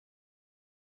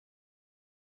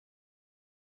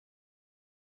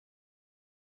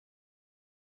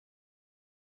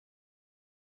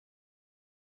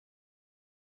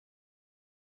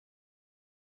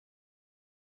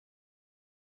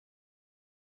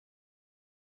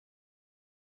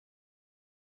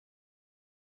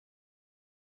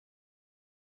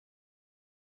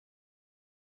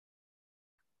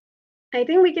I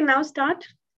think we can now start.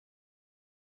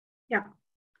 Yeah.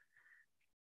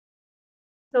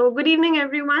 So good evening,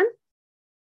 everyone.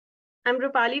 I'm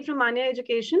Rupali from Manya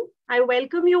Education. I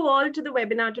welcome you all to the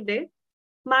webinar today.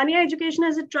 Manya Education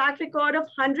has a track record of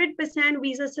 100%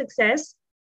 visa success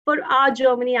for our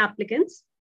Germany applicants.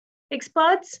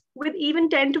 Experts with even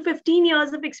 10 to 15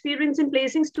 years of experience in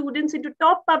placing students into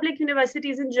top public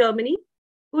universities in Germany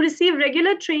who receive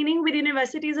regular training with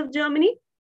universities of Germany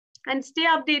and stay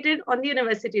updated on the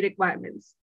university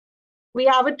requirements. We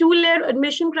have a two-layer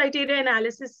admission criteria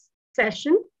analysis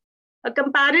session, a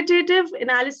comparative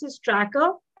analysis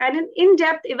tracker, and an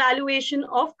in-depth evaluation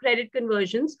of credit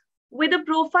conversions with a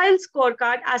profile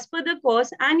scorecard as per the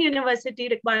course and university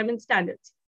requirement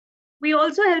standards. We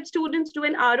also help students do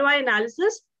an ROI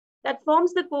analysis that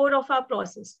forms the core of our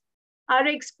process. Our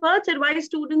experts advise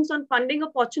students on funding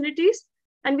opportunities,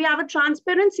 and we have a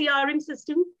transparent CRM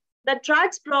system that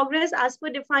tracks progress as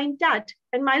per defined TAT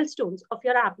and milestones of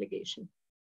your application.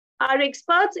 Our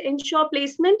experts ensure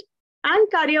placement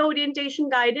and career orientation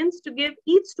guidance to give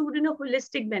each student a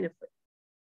holistic benefit.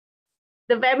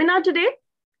 The webinar today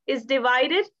is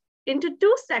divided into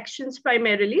two sections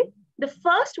primarily. The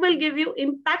first will give you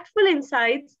impactful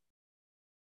insights.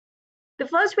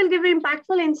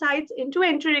 Into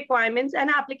entry requirements and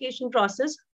application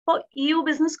process for EU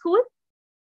Business School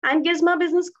and GISMA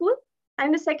Business School.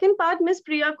 And the second part, Ms.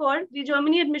 Priya Kaur, the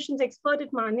Germany admissions expert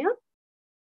at Manya,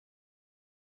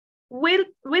 with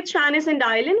Shanice and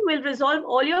Dylan, will resolve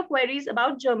all your queries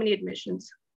about Germany admissions.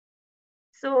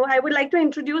 So I would like to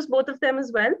introduce both of them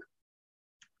as well.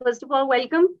 First of all,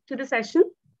 welcome to the session.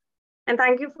 And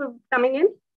thank you for coming in,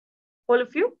 all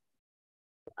of you.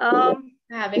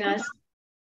 Having us.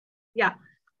 Yeah,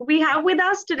 we have with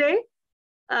us today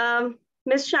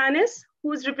Ms. Shanice,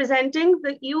 who's representing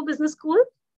the EU Business School,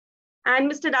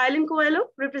 and Mr. Dylan Coelho,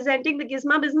 representing the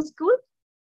GISMA Business School.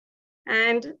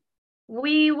 And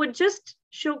we would just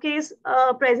showcase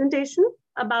a presentation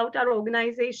about our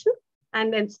organization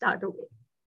and then start away.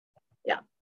 Yeah,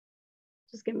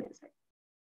 just give me a second.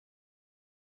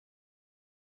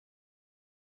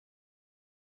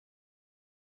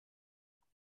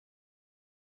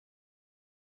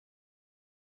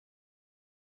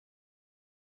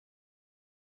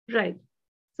 Right.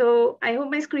 So I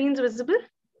hope my screen's visible.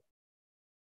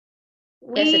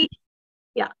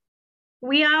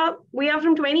 We are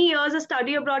from 20 years of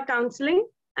study abroad counseling,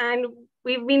 and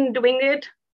we've been doing it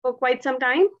for quite some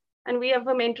time, and we have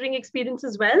a mentoring experience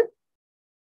as well.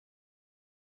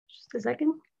 Just a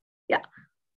second. Yeah.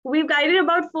 We've guided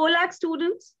about 4 lakh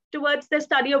students towards their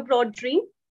study abroad dream.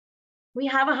 We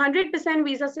have a 100%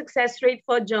 visa success rate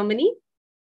for Germany.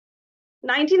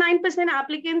 99%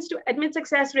 applicants to admit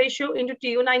success ratio into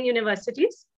TU9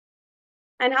 universities.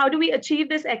 And how do we achieve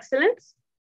this excellence?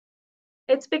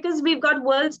 It's because we've got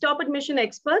world's top admission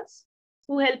experts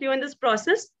who help you in this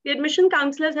process. The admission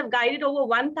counselors have guided over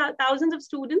 1,000 of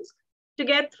students to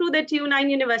get through their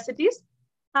TU9 universities.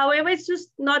 However, it's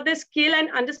just not the skill and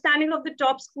understanding of the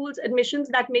top schools admissions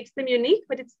that makes them unique,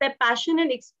 but it's their passion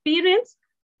and experience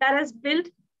that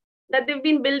they've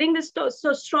been building this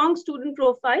so strong student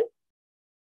profile.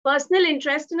 Personal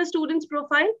interest in a student's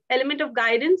profile, element of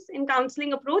guidance in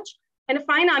counseling approach, and a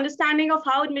fine understanding of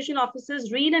how admission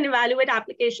officers read and evaluate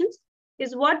applications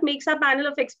is what makes our panel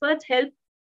of experts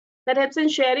helps in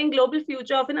sharing global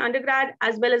future of an undergrad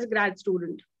as well as a grad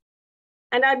student.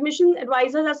 And admission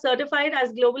advisors are certified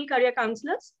as global career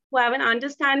counselors who have an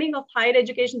understanding of higher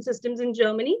education systems in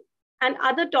Germany and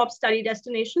other top study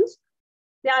destinations.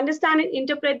 They understand and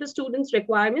interpret the students'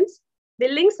 requirements. They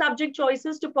link subject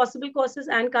choices to possible courses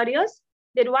and careers.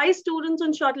 They advise students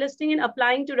on shortlisting and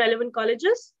applying to relevant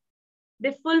colleges.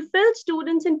 They fulfill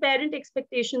students' and parent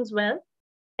expectations well,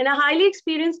 and are highly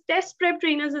experienced test prep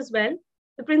trainers as well,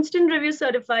 the Princeton Review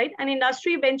certified and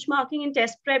industry benchmarking and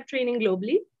test prep training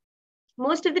globally.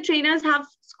 Most of the trainers have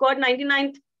scored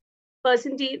 99th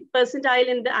percentile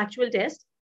in the actual test.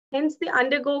 Hence, they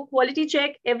undergo quality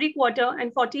check every quarter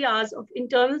and 40 hours of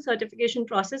internal certification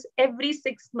process every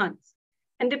 6 months.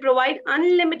 And they provide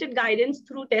unlimited guidance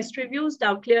through test reviews,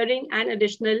 doubt clearing, and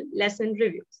additional lesson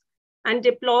reviews, and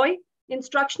deploy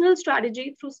instructional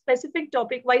strategy through specific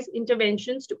topic-wise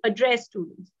interventions to address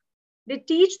students. They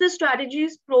teach the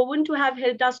strategies proven to have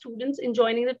helped our students in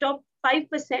joining the top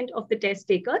 5% of the test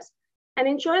takers and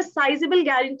ensure a sizable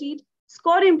guaranteed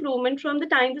score improvement from the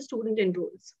time the student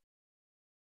enrolls.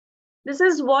 This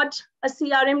is what a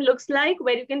CRM looks like,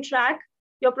 where you can track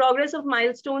your progress of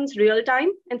milestones real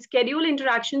time and schedule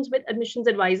interactions with admissions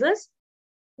advisors.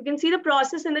 You can see the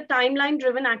process in the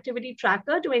timeline-driven activity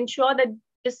tracker to ensure that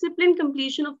disciplined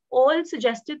completion of all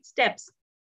suggested steps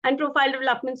and profile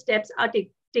development steps are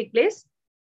take place.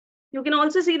 You can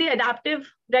also see the adaptive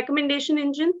recommendation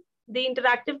engine, the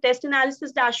interactive test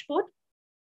analysis dashboard,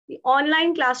 the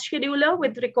online class scheduler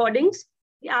with recordings,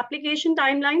 the application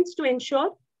timelines to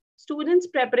ensure students'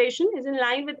 preparation is in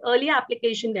line with early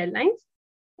application deadlines.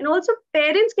 And also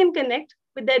parents can connect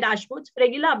with their dashboards for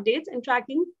regular updates and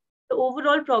tracking the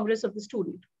overall progress of the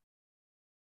student.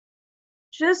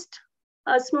 Just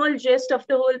a small gist of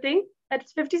the whole thing. That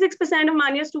 56% of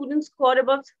Manya students score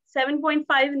above 7.5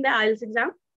 in the IELTS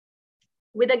exam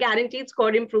with a guaranteed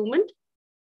score improvement.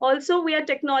 Also, we are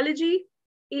technology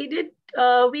aided.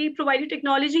 We provide you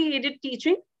technology aided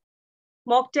teaching,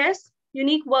 mock tests,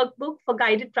 unique workbook for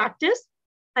guided practice,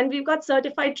 and we've got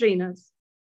certified trainers.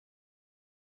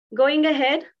 Going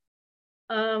ahead,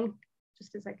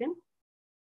 just a second.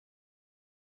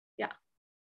 Yeah.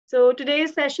 So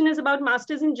today's session is about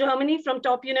Masters in Germany from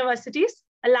top universities,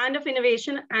 a land of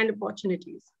innovation and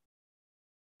opportunities.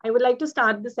 I would like to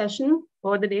start the session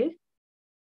for the day.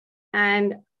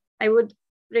 And I would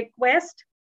request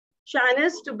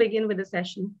Shanice to begin with the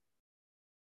session.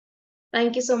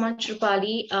 Thank you so much,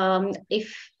 Rupali.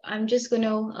 If I'm just going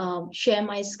to share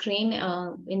my screen,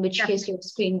 in which case your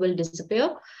screen will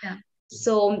disappear. Yeah.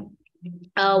 So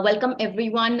welcome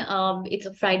everyone. It's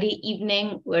a Friday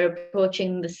evening. We're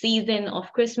approaching the season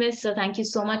of Christmas. So thank you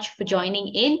so much for joining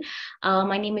in.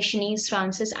 My name is Shanice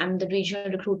Francis. I'm the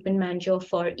Regional Recruitment Manager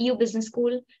for EU Business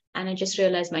School. And I just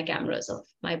realized my camera's off.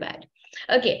 My bad.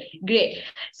 Okay, great.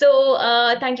 So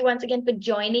thank you once again for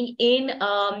joining in.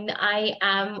 I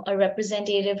am a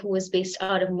representative who is based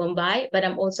out of Mumbai, but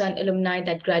I'm also an alumni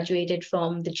that graduated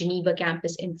from the Geneva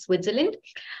campus in Switzerland.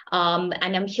 And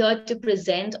I'm here to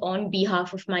present on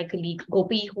behalf of my colleague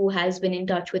Gopi, who has been in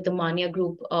touch with the Manya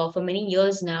Group for many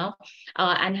years now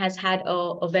and has had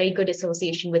a very good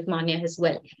association with Manya as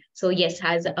well. So yes,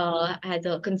 as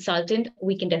a consultant,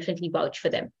 we can definitely vouch for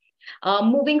them.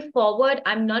 Moving forward,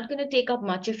 I'm not going to take up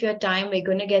much of your time. We're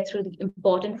going to get through the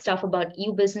important stuff about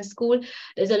EU Business School.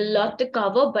 There's a lot to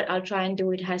cover, but I'll try and do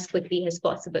it as quickly as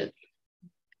possible.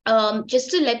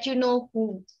 Just to let you know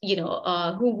who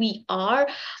we are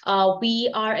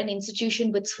an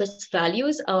institution with Swiss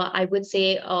values. I would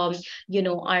say, our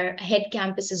head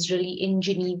campus is really in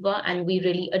Geneva, and we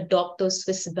really adopt those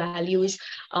Swiss values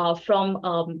from,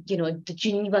 the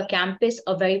Geneva campus,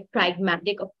 a very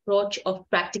pragmatic approach of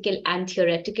practical and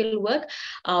theoretical work,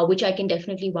 which I can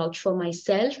definitely vouch for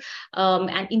myself,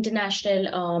 an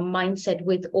international mindset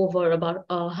with over about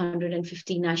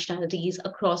 150 nationalities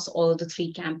across all the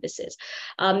three campuses.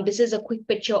 This is a quick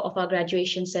picture of our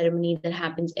graduation ceremony that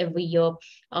happens every year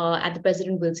at the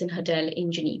President Wilson Hotel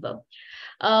in Geneva.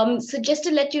 So just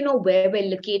to let you know where we're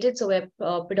located, so we're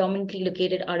predominantly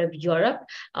located out of Europe.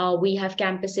 We have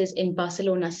campuses in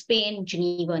Barcelona, Spain,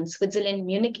 Geneva in Switzerland,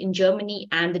 Munich in Germany,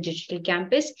 and the digital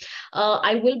campus.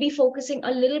 I will be focusing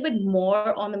a little bit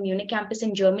more on the Munich campus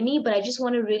in Germany, but I just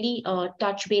want to really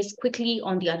touch base quickly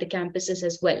on the other campuses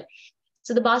as well.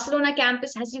 So the Barcelona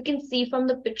campus, as you can see from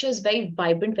the picture, is very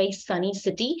vibrant, very sunny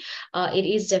city. It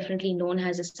is definitely known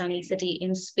as a sunny city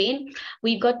in Spain.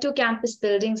 We've got two campus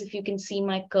buildings. If you can see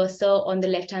my cursor on the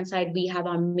left-hand side, we have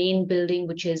our main building,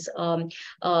 which is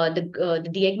the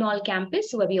Diagonal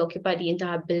campus, where we occupy the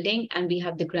entire building. And we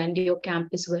have the Grandeur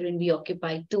campus, wherein we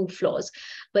occupy 2 floors.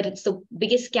 But it's the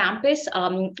biggest campus,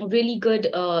 really good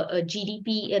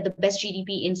GDP. The best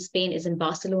GDP in Spain is in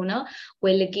Barcelona.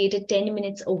 We're located 10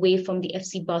 minutes away from the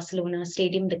FC Barcelona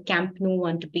Stadium, the Camp Nou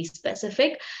one to be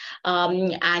specific.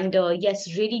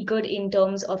 Yes, really good in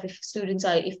terms of if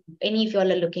any of y'all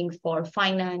are looking for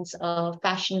finance,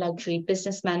 fashion, luxury,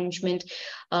 business management,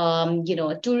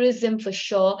 tourism for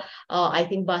sure. I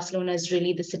think Barcelona is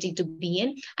really the city to be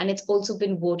in. And it's also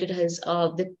been voted as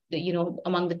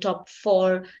among the top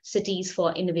 4 cities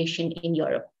for innovation in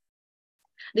Europe.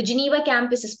 The Geneva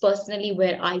campus is personally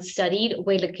where I studied.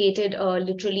 We're located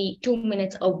literally 2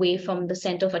 minutes away from the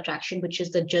center of attraction, which is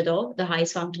the Jadot, the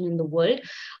highest fountain in the world.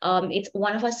 It's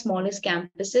one of our smallest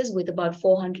campuses with about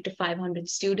 400 to 500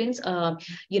 students,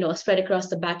 spread across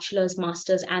the bachelor's,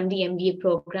 master's, and the MBA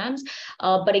programs.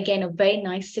 But again, a very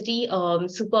nice city,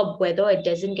 superb weather. It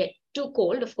doesn't get too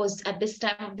cold. Of course, at this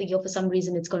time of the year, for some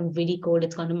reason, it's gone really cold.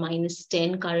 It's gone to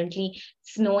 -10 currently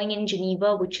snowing in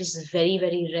Geneva, which is very,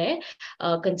 very rare,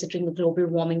 considering the global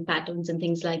warming patterns and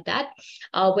things like that.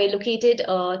 We're located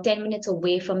 10 minutes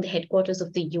away from the headquarters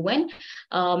of the UN,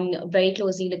 very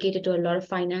closely located to a lot of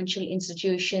financial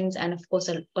institutions and, of course,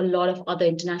 a lot of other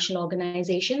international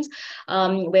organizations.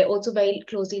 We're also very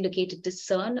closely located to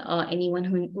CERN. Anyone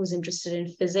who's interested in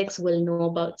physics will know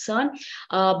about CERN.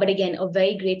 But again, a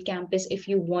very great campus if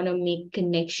you want to make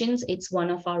connections. It's one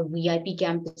of our VIP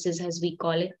campuses, as we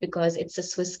call it, because it's a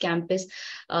Swiss campus.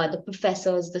 The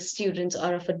professors, the students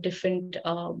are of a different,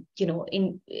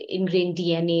 ingrained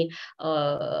DNA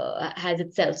has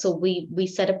itself. So we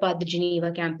set apart the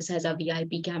Geneva campus as our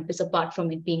VIP campus, apart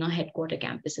from it being our headquarter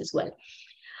campus as well.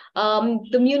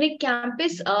 The Munich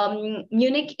campus,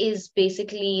 Munich is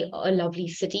basically a lovely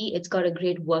city. It's got a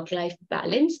great work-life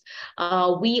balance.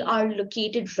 We are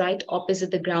located right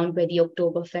opposite the ground where the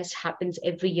Oktoberfest happens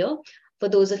every year. For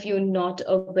those of you not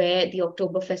aware, the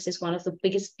Oktoberfest is one of the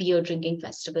biggest beer drinking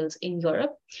festivals in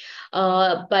Europe.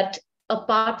 But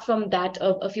apart from that,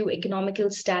 a few economical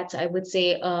stats, I would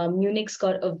say Munich's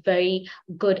got a very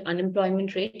good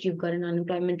unemployment rate. You've got an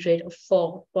unemployment rate of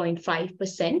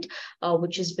 4.5%,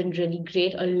 which has been really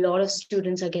great. A lot of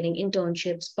students are getting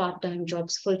internships, part-time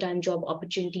jobs, full-time job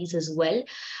opportunities as well.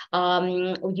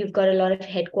 You've got a lot of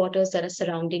headquarters that are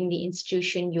surrounding the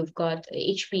institution. You've got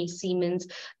HP, Siemens,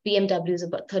 BMW is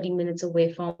about 30 minutes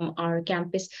away from our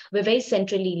campus. We're very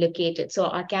centrally located. So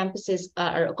our campuses,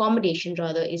 our accommodation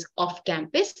rather, is off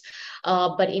campus.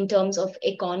 But in terms of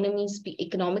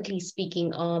economically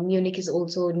speaking, Munich is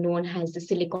also known as the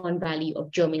Silicon Valley of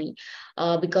Germany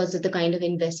because of the kind of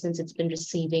investments it's been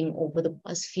receiving over the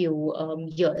past few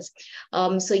years.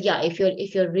 So yeah, if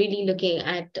you're really looking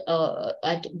at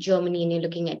Germany and you're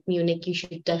looking at Munich, you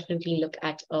should definitely look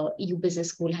at EU Business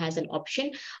School as an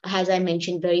option. As I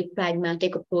mentioned, very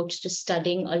pragmatic approach to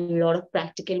studying, a lot of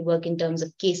practical work in terms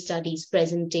of case studies,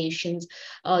 presentations,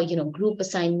 group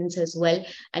assignments as well.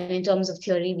 And in terms of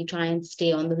theory, we try and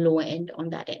stay on the low end on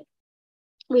that end.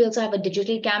 We also have a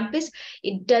digital campus.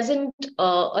 It doesn't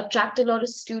attract a lot of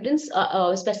students,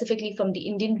 specifically from the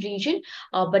Indian region,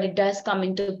 but it does come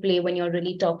into play when you're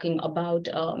really talking about,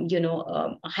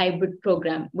 a hybrid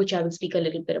program, which I will speak a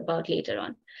little bit about later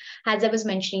on. As I was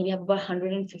mentioning, we have about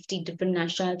 150 different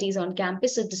nationalities on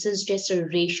campus. So this is just a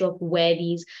ratio of where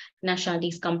these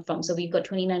nationalities come from. So we've got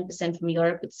 29% from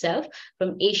Europe itself,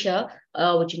 from Asia,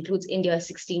 which includes India,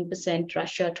 16%,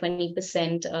 Russia,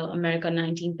 20%, America,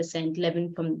 19%,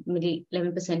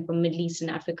 11% from Middle East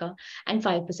and Africa, and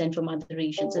 5% from other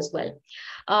regions as well.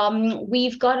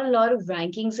 We've got a lot of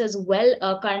rankings as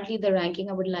well. Currently, the ranking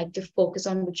I would like to focus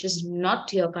on, which is not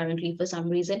here currently for some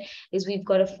reason, is we've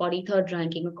got a 43rd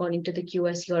ranking according to the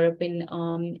QS European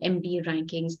MBA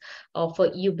rankings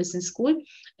for EU Business School.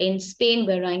 In Spain,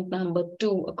 we're ranked number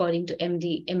 2 according to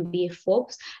MBA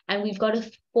Forbes, and we've got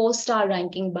a 4-star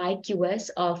ranking by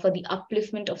QS for the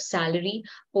upliftment of salary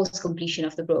post completion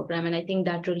of the program. And I think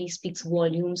that really speaks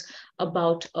volumes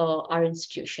about our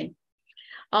institution.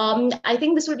 I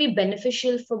think this would be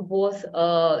beneficial for both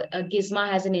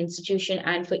GISMA as an institution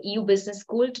and for EU Business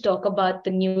School to talk about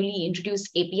the newly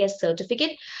introduced APS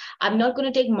certificate. I'm not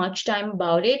going to take much time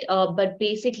about it, but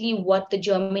basically what the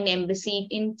German embassy,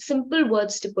 in simple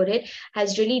words to put it,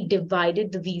 has really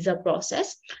divided the visa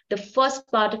process. The first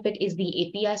part of it is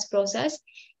the APS process,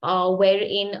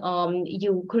 wherein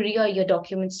you courier your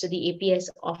documents to the APS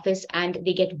office and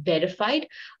they get verified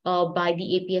by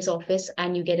the APS office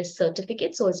and you get a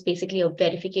certificate. So it's basically a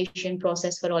verification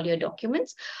process for all your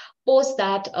documents. Post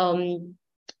that,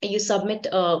 you submit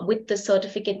with the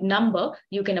certificate number,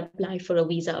 you can apply for a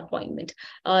visa appointment.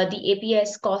 The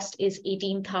APS cost is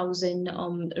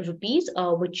 18,000 rupees,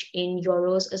 which in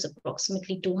euros is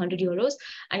approximately 200 euros.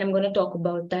 And I'm going to talk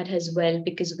about that as well,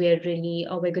 because we're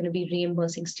going to be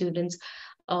reimbursing students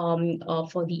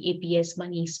for the APS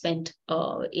money spent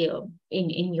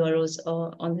in euros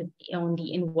on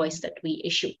the invoice that we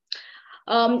issue.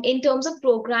 In terms of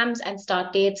programs and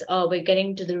start dates, we're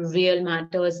getting to the real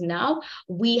matters now.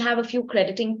 We have a few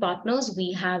crediting partners.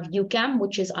 We have UCAM,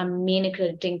 which is our main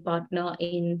accrediting partner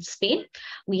in Spain.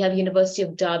 We have University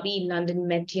of Derby, London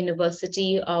Met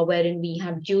University, wherein we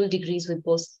have dual degrees with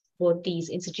both these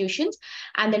institutions.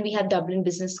 And then we have Dublin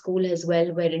Business School as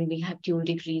well, wherein we have dual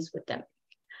degrees with them.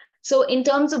 So in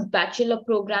terms of bachelor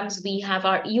programs, we have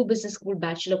our EU Business School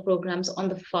bachelor programs on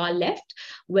the far left,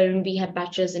 wherein we have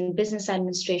bachelors in business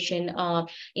administration,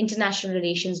 international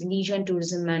relations, leisure and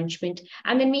tourism management.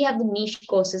 And then we have the niche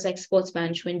courses like sports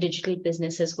management, digital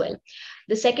business as well.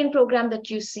 The second program that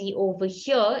you see over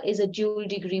here is a dual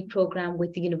degree program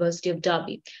with the University of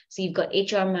Derby. So you've got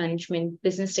HR management,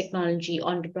 business technology,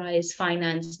 enterprise,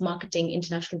 finance, marketing,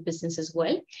 international business as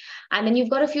well. And then you've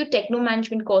got a few techno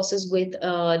management courses with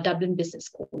Dublin Business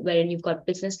School, wherein you've got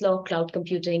business law, cloud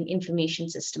computing, information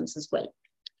systems as well.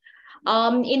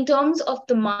 In terms of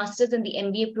the master's and the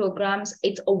MBA programs,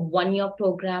 it's a one-year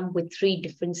program with 3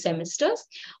 different semesters.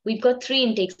 We've got 3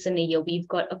 intakes in a year. We've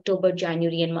got October,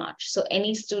 January, and March. So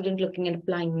any student looking at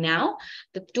applying now,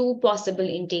 the 2 possible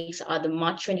intakes are the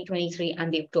March 2023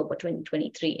 and the October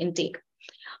 2023 intake.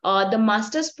 The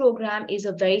master's program is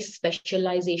a very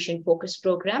specialization focused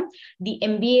program. The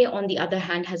MBA, on the other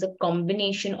hand, has a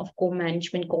combination of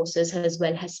co-management courses as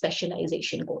well as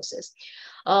specialization courses.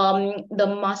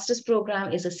 The master's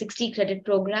program is a 60 credit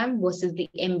program versus the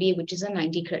MBA, which is a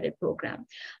 90 credit program.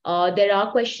 There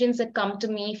are questions that come to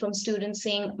me from students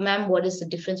saying, ma'am, what is the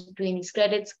difference between these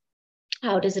credits?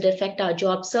 How does it affect our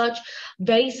job search?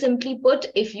 Very simply put,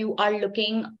 if you are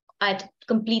looking at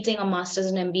completing a master's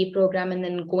and MBA program and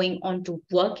then going on to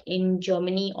work in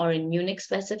Germany or in Munich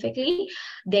specifically,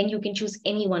 then you can choose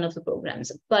any one of the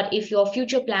programs. But if your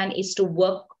future plan is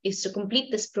to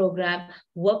complete this program,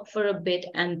 work for a bit,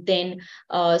 and then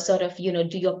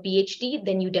do your PhD,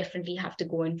 then you definitely have to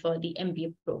go in for the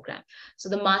MBA program. So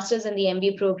the master's and the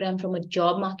MBA program from a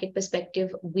job market perspective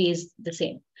weighs the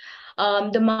same.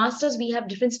 The masters, we have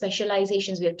different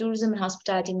specializations. We have tourism and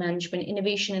hospitality management,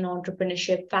 innovation and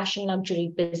entrepreneurship, fashion,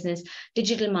 luxury business,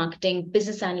 digital marketing,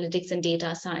 business analytics, and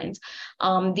data science.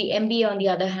 The MBA, on the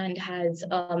other hand, has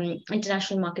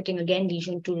international marketing, again,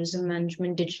 leisure and tourism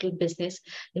management, digital business.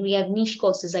 Then we have niche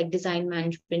courses like design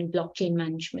management, blockchain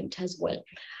management as well.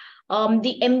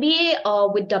 The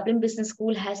MBA with Dublin Business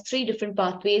School has 3 different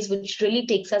pathways, which really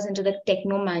takes us into the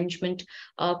techno management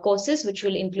courses, which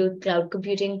will include cloud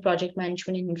computing, project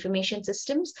management, and information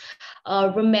systems.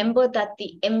 Remember that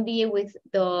the MBA with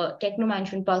the techno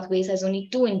management pathways has only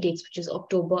 2 intakes, which is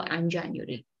October and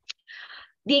January.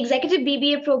 The executive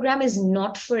BBA program is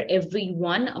not for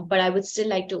everyone, but I would still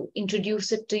like to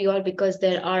introduce it to you all because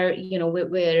there are,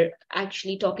 we're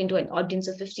actually talking to an audience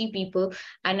of 50 people,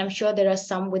 and I'm sure there are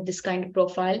some with this kind of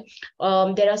profile.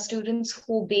 There are students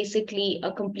who basically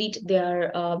complete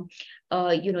their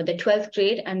their 12th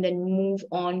grade and then move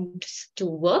on to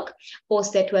work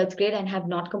post their 12th grade and have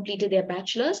not completed their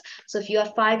bachelor's. So if you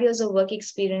have 5 years of work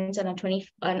experience and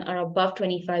are above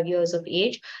 25 years of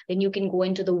age, then you can go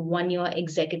into the 1-year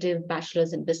executive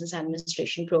bachelor's in business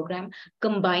administration program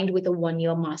combined with a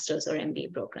 1-year master's or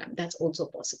MBA program. That's also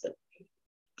possible.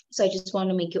 So I just want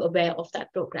to make you aware of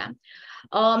that program.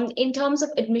 In terms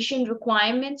of admission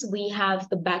requirements, we have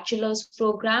the bachelor's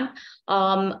program.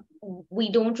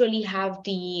 We don't really have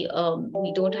the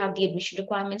admission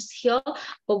requirements here,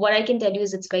 but what I can tell you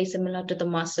is it's very similar to the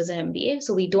master's and MBA.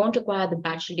 So we don't require the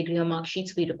bachelor degree or mark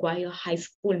sheets. We require high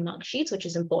school mark sheets, which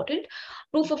is important.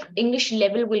 Proof of English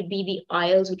level will be the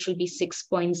IELTS, which will be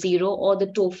 6.0, or the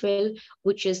TOEFL,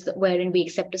 which is wherein we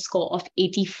accept a score of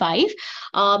 85.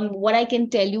 What I can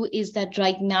tell you is that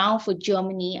right now for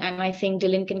Germany, and I think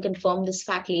Dylan can confirm this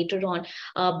fact later on,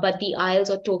 but the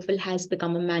IELTS or TOEFL has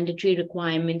become a mandatory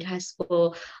requirement as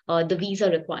per the visa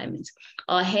requirements.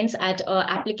 Hence, at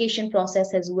application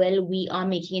process as well, we are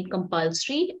making it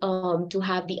compulsory to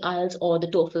have the IELTS or the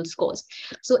TOEFL scores.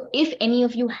 So if any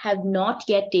of you have not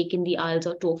yet taken the IELTS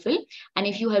or TOEFL, and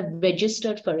if you have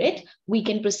registered for it, we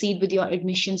can proceed with your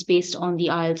admissions based on the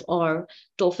IELTS or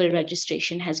TOEFL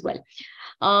registration as well.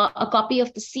 A copy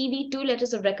of the CV, 2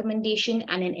 letters of recommendation,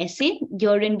 and an essay.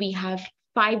 Herein we have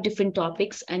 5 different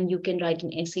topics, and you can write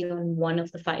an essay on one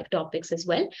of the 5 topics as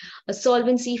well. A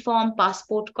solvency form,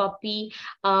 passport copy,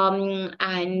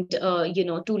 and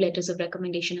 2 letters of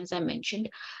recommendation, as I mentioned.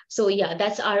 So yeah,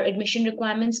 that's our admission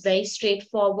requirements. Very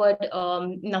straightforward,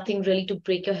 nothing really to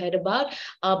break your head about,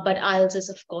 but IELTS is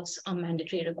of course a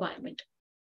mandatory requirement.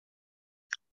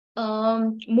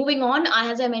 Moving on,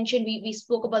 as I mentioned, we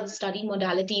spoke about the study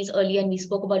modalities earlier, and we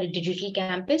spoke about a digital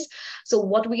campus. So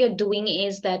what we are doing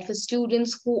is that for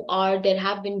students there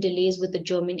have been delays with the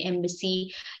German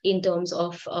embassy in terms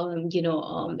of,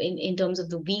 in terms of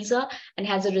the visa, and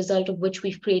as a result of which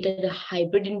we've created a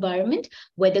hybrid environment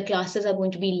where the classes are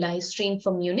going to be live streamed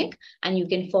from Munich, and you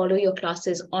can follow your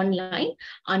classes online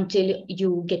until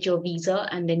you get your visa,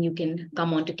 and then you can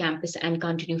come onto campus and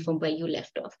continue from where you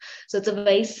left off. So it's a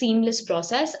very seamless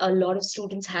process. A lot of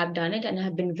students have done it and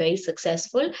have been very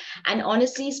successful. And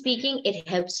honestly speaking, it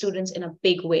helps students in a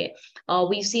big way.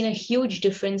 We've seen a huge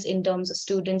difference in terms of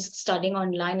students studying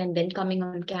online and then coming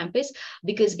on campus,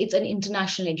 because it's an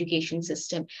international education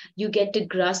system. You get to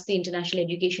grasp the international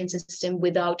education system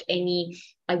without any,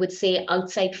 I would say,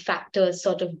 outside factors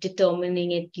sort of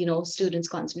determining it. Students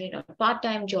concentrate on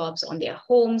part-time jobs, on their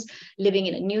homes, living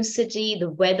in a new city, the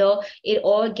weather. It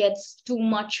all gets too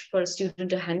much for a student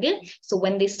to handle. So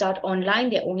when they start online,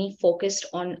 they're only focused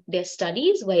on their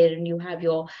studies, where you have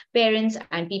your parents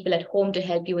and people at home to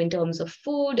help you in terms of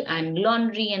food and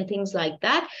laundry and things like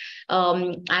that.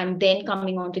 And then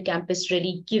coming onto campus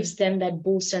really gives them that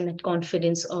boost and that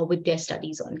confidence with their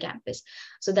studies on campus.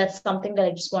 So that's something that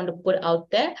I just want to put out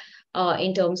there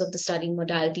in terms of the studying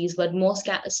modalities. But most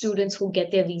students who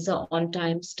get their visa on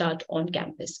time start on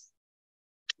campus.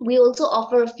 We also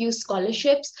offer a few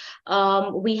scholarships.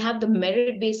 We have the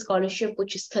merit-based scholarship,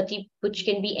 which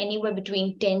can be anywhere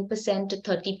between 10% to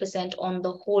 30% on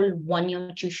the whole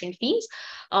 1-year tuition fees.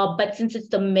 But since it's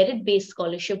the merit-based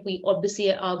scholarship, we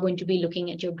obviously are going to be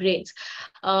looking at your grades.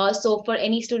 So for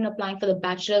any student applying for the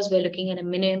bachelor's, we're looking at a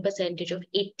minimum percentage of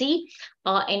 80.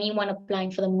 Anyone applying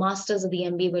for the master's or the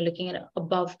MBA, we're looking at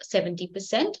above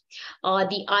 70%.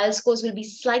 The IELTS scores will be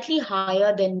slightly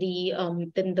higher than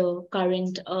the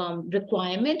current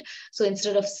requirement. So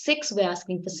instead of 6, we're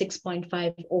asking for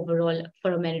 6.5 overall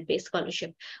for a merit-based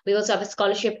scholarship. We also have a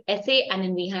scholarship essay, and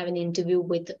then we have an interview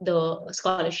with the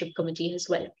scholarship committee as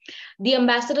well. The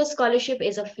ambassador scholarship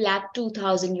is a flat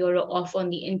 €2,000 off on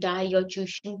the entire year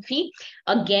tuition fee.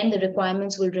 Again, the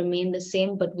requirements will remain the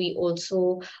same, but we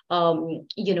also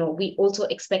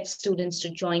expect students to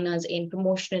join us in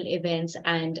promotional events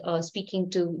and speaking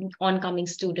to oncoming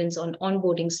students,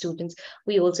 onboarding students.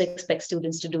 We also expect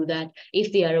students to do that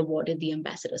if they are awarded the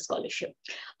ambassador scholarship.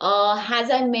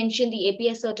 As I mentioned, the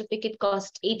APS certificate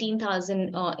costs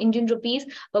 18,000 Indian rupees,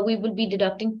 but we will be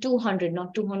deducting 200,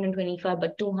 not 225,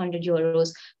 but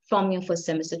 €200 from your first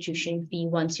semester tuition fee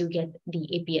once you get the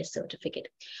APS certificate.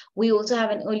 We also have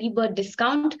an early bird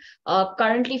discount.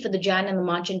 Currently for the Jan and the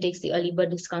March intakes, the early bird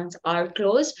discounts are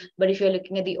closed. But if you're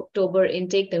looking at the October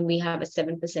intake, then we have a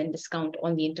 7% discount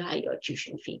on the entire year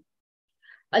tuition fee.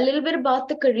 A little bit about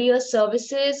the career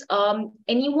services.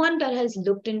 Anyone that has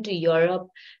looked into Europe,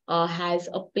 has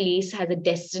a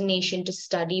destination to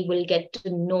study, will get to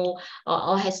know,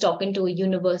 or has talked to a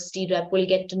university rep, will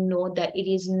get to know that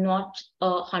it is not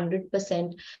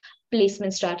 100%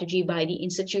 placement strategy by the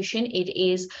institution. It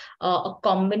is a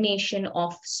combination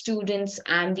of students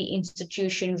and the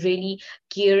institution really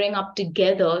gearing up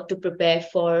together to prepare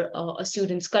for a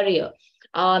student's career.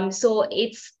 So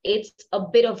it's a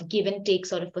bit of give and take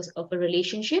sort of a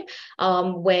relationship,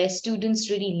 where students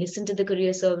really listen to the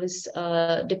career service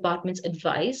department's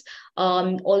advice.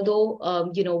 Although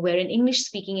we're an English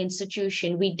speaking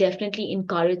institution, we definitely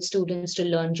encourage students to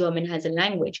learn German as a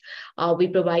language. We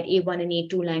provide A1 and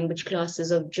A2 language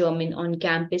classes of German on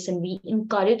campus, and we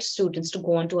encourage students to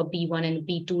go on to a B1 and a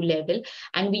B2 level,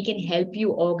 and we can help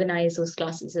you organize those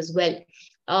classes as well.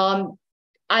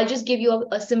 I'll just give you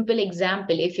a simple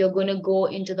example. If you're going to go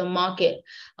into the market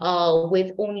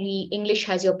with only English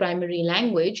as your primary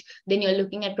language, then you're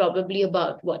looking at probably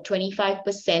about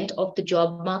 25% of the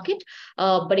job market.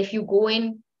 But if you go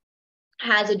in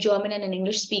as a German and an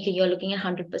English speaker, you're looking at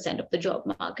 100% of the job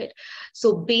market.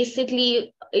 So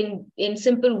basically, in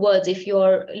simple words, if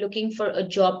you're looking for a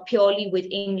job purely with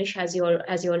English as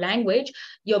your language,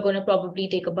 you're going to probably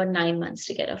take about 9 months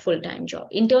to get a full-time job.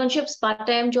 Internships,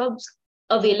 part-time jobs,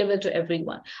 available to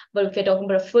everyone. But if you're talking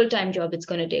about a full-time job, it's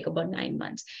going to take about 9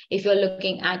 months. If you're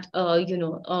looking at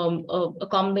a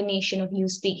combination of you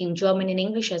speaking German and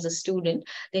English as a student,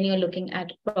 then you're looking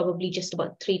at probably just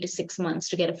about 3 to 6 months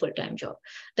to get a full-time job.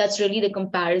 That's really the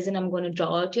comparison I'm going to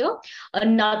draw out here.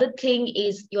 Another thing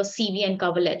is your CV and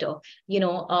cover letter.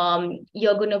 You're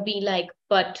going to be like,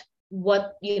 but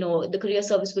what the career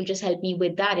service will just help me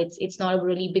with that. It's not a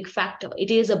really big factor.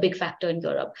 It is a big factor in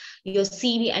Europe. Your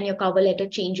CV and your cover letter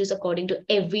changes according to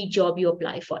every job you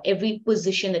apply for, every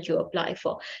position that you apply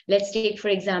for. Let's take, for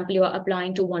example, you're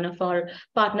applying to one of our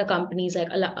partner companies like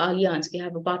Allianz. We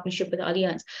have a partnership with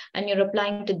Allianz, and you're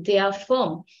applying to their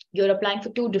firm. You're applying for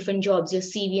 2 different jobs. Your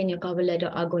CV and your cover letter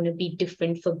are going to be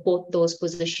different for both those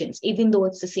positions. Even though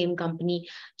it's the same company,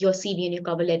 your CV and your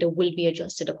cover letter will be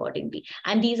adjusted accordingly.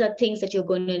 And these are things that you're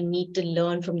going to need to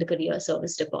learn from the career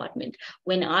service department.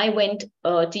 When I went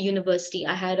to university,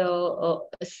 I had a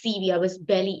CV. I was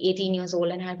barely 18 years old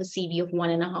and had a CV of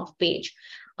 1.5 page.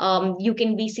 You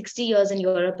can be 60 years in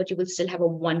Europe, but you will still have a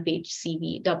 1-page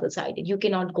CV, double-sided. You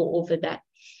cannot go over that.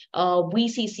 We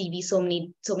see CV so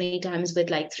many times with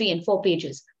like 3 and 4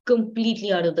 pages,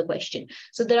 completely out of the question.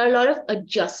 So there are a lot of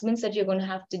adjustments that you're going to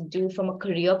have to do from a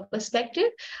career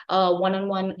perspective,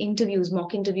 one-on-one interviews,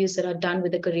 mock interviews that are done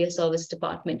with the career service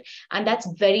department. And that's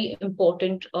very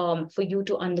important for you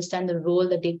to understand the role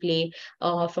that they play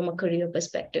from a career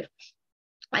perspective.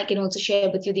 I can also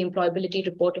share with you the employability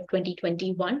report of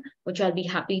 2021, which I'll be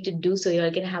happy to do. So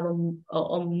you're going to have a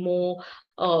more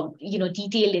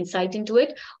detailed insight into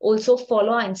it. Also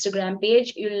follow our Instagram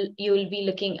page. You'll be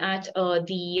looking at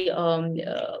we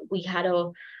had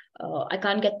a I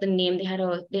can't get the name. They had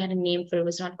a name for it. It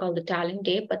was not called the Talent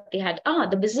Day, but they had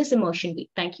the Business Immersion Week.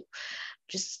 Thank you.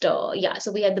 So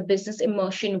we had the Business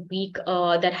Immersion Week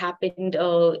that happened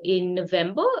in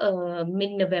November,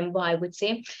 mid-November, I would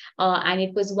say. And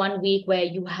it was 1 week where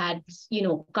you had,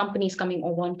 companies coming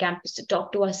over on campus to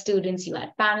talk to our students. You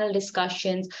had panel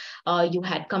discussions, you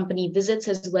had company visits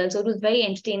as well. So it was very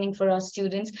entertaining for our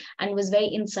students and was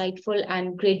very insightful,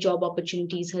 and great job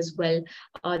opportunities as well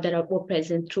that were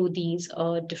present through these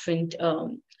different,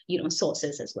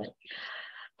 sources as well.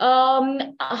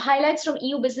 Highlights from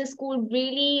EU Business School.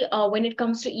 Really, when it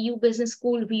comes to EU Business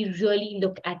School, we really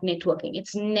look at networking.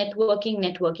 It's networking,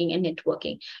 networking, and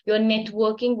networking. You're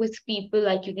networking with people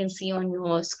like you can see on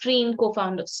your screen,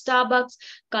 co-founder of Starbucks,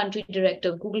 country director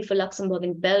of Google for Luxembourg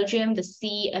and Belgium, the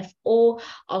CFO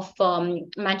of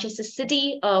Manchester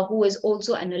City, who is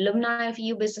also an alumni of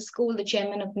EU Business School, the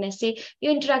chairman of Nestle.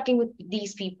 You're interacting with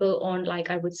these people on, like,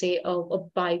 I would say, a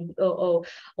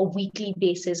weekly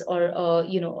basis,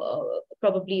 or,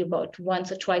 probably about once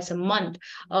or twice a month.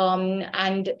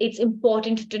 And it's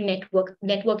important to network.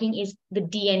 Networking is the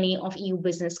DNA of EU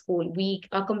Business School. We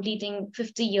are completing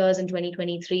 50 years in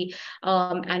 2023,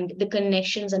 and the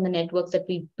connections and the networks that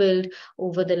we built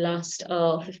over the last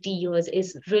 50 years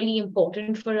is really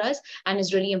important for us, and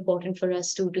is really important for our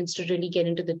students to really get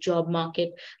into the job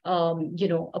market,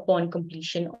 upon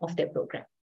completion of their program.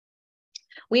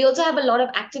 We also have a lot of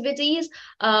activities.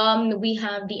 We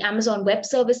have the Amazon Web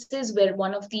Services. We're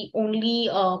one of the only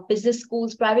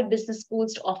private business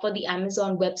schools to offer the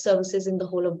Amazon Web Services in the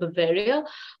whole of Bavaria.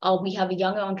 We have a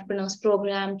Young Entrepreneurs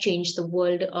Program, Change the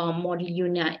World Model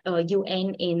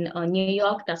UN in New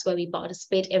York. That's where we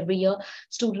participate every year.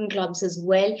 Student clubs as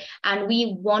well. And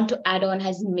we want to add on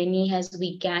as many as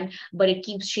we can, but it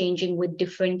keeps changing with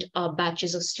different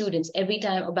batches of students. Every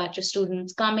time a batch of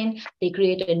students come in, they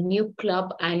create a new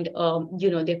club, and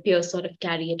their peers sort of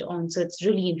carry it on. So it's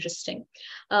really interesting.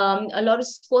 A lot of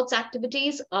sports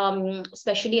activities,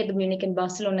 especially at the Munich and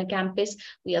Barcelona campus.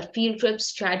 We have field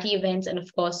trips, charity events, and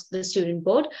of course the student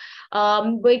board.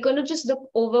 We're going to just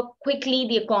look over quickly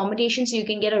the accommodation so you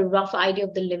can get a rough idea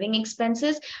of the living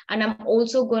expenses. And I'm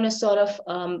also going to sort of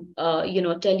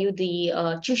tell you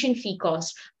the tuition fee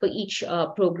cost for each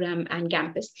program and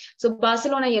campus. So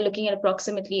Barcelona, you're looking at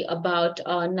approximately about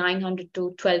 900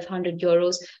 to 1,200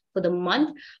 euros for the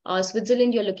month.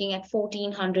 Switzerland, you're looking at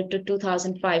 1,400 to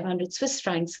 2,500 Swiss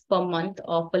francs per month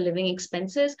for living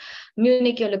expenses.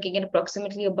 Munich, you're looking at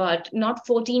approximately about not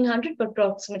 1,400, but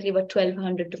approximately about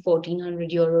 1,200 to 1,400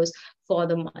 euros for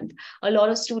the month. A lot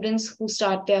of students who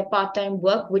start their part-time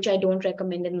work, which I don't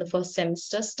recommend in the first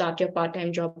semester, start your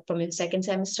part-time job from your second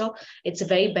semester. It's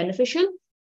very beneficial,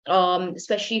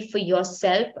 especially for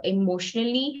yourself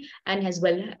emotionally, and as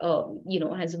well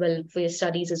for your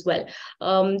studies as well.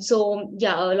 So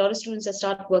yeah, a lot of students that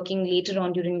start working later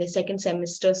on during the second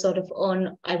semester sort of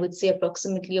earn, I would say,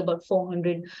 approximately about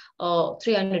 300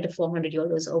 to 400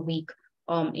 euros a week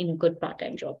in a good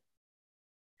part-time job.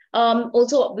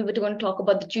 Also, we were going to talk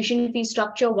about the tuition fee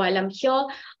structure while I'm here.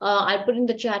 I'll put in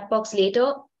the chat box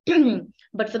later.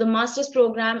 But for the master's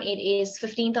program, it is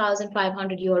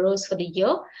 15,500 euros for the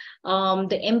year.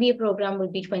 The MBA program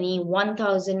will be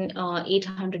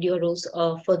 21,800 euros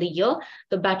for the year.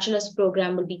 The bachelor's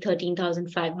program will be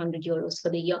 13,500 euros for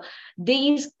the year.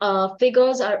 These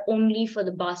figures are only for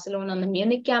the Barcelona and the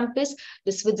Munich campus.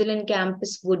 The Switzerland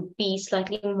campus would be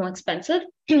slightly more expensive.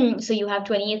 So you have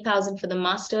 28,000 for the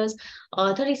master's,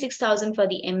 36,000 for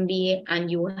the MBA,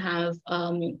 and you have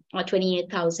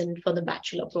 28,000 for the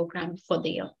bachelor program for the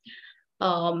year.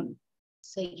 So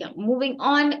yeah, moving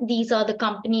on, these are the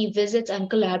company visits and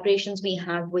collaborations we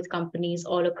have with companies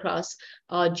all across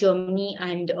Germany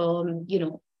and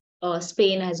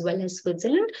Spain as well as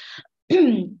Switzerland.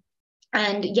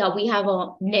 And yeah, we have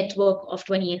a network of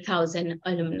 28,000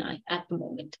 alumni at the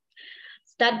moment.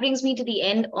 That brings me to the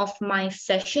end of my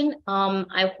session.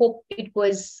 I hope it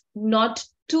was not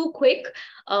too quick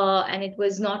and it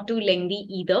was not too lengthy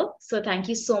either. So thank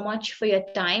you so much for your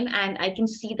time. And I can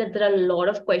see that there are a lot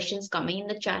of questions coming in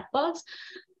the chat box.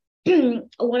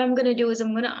 what I'm going to do is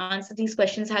I'm going to answer these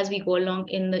questions as we go along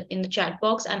in the chat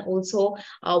box, and also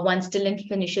once Dylan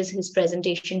finishes his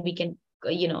presentation, we can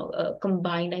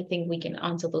combined, I think we can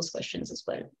answer those questions as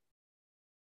well.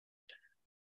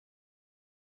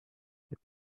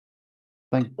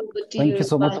 Thank you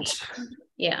so much.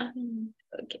 Yeah.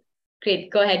 Okay. Great.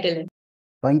 Go ahead, Dylan.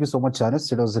 Thank you so much,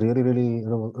 Janice. It was really, it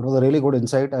was a really good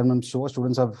insight, and I'm sure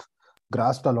students have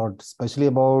grasped a lot, especially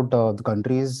about the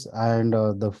countries and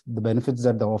the benefits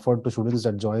that they offered to students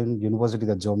that join universities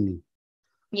at Germany.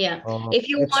 Yeah. If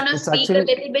you want to speak a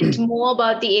little bit more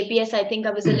about the APS, I think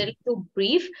I was a little too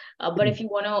brief. But if you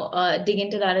want to dig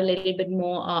into that a little bit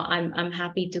more, I'm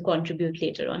happy to contribute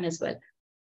later on as well.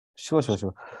 Sure.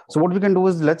 So what we can do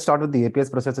is let's start with the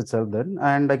APS process itself then,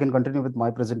 and I can continue with my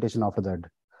presentation after that.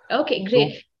 Okay,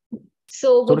 great.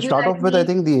 So to start off with, I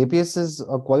think the APS is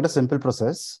quite a simple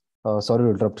process. Sorry to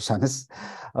interrupt, Janice.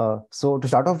 So to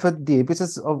start off with, the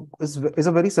APS is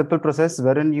a very simple process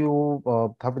wherein you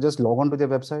have to just log on to their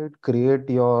website, create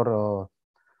your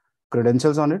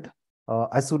credentials on it.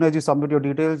 As soon as you submit your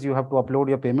details, you have to upload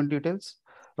your payment details.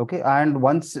 Okay, and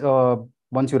once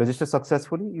you register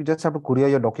successfully, you just have to courier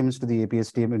your documents to the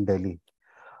APS team in Delhi.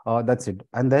 That's it.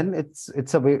 And then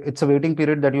it's a waiting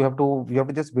period that you have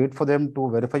to just wait for them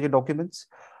to verify your documents.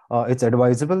 It's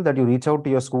advisable that you reach out to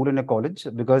your school and your college,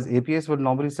 because APS will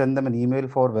normally send them an email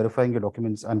for verifying your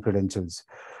documents and credentials.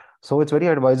 So it's very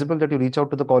advisable that you reach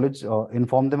out to the college,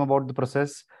 inform them about the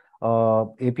process.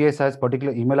 APS has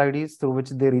particular email IDs through which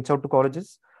they reach out to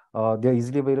colleges. They're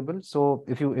easily available. So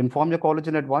if you inform your college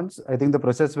in advance, I think the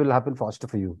process will happen faster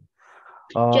for you.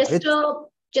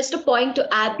 Just a point to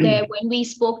add there, when we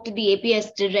spoke to the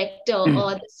APS director,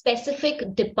 the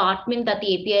specific department that the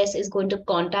APS is going to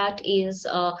contact is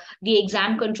the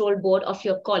exam control board of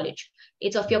your college.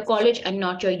 It's of your college and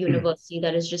not your university.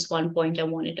 That is just one point I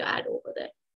wanted to add over there.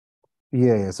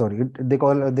 Yeah, sorry. They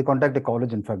contact the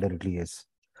college, in fact, directly, yes.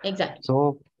 Exactly.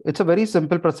 So it's a very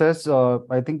simple process.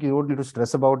 I think you don't need to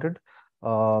stress about it.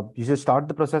 You should start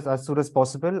the process as soon as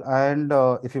possible. And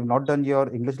if you've not done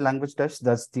your English language test,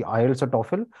 that's the IELTS or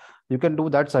TOEFL, you can do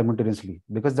that simultaneously,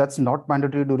 because that's not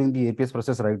mandatory during the APS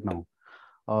process right now.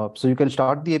 So you can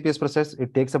start the APS process.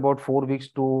 It takes about 4 weeks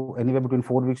to anywhere between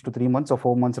 4 weeks to 3 months or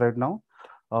 4 months right now.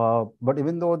 But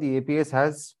even though the APS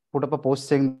has put up a post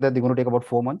saying that they're going to take about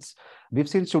 4 months, we've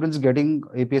seen students getting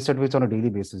APS certificates on a daily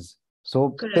basis.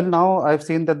 So till now, I've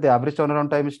seen that the average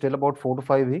turnaround time is still about 4 to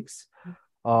 5 weeks.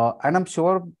 And I'm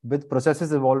sure with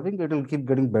processes evolving, it will keep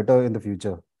getting better in the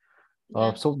future.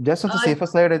 So just on the safer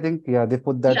side, I think, they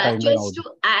put that timeline out. Just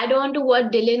to add on to what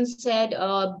Dylan said,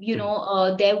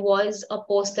 there was a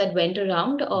post that went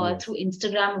around through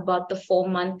Instagram about the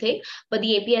 4-month thing, but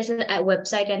the APS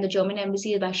website and the German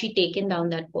embassy have actually taken down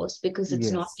that post because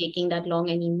it's not taking that long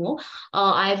anymore.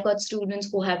 I've got students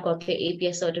who have got their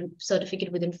APS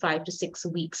certificate within 5 to 6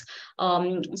 weeks.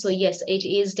 So yes, it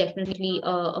is definitely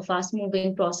a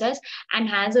fast-moving process, and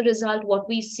as a result, what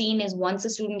we've seen is once a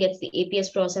student gets the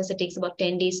APS process, it takes about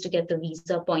 10 days to get the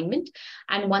visa appointment.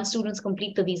 And once students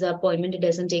complete the visa appointment, it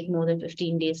doesn't take more than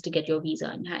 15 days to get your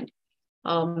visa in hand.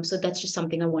 So that's just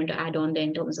something I want to add on there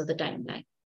in terms of the timeline.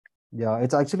 Yeah,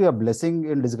 it's actually a blessing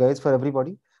in disguise for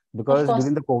everybody, because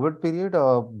during the COVID period,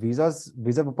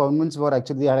 visa appointments had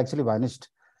actually vanished.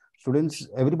 Students,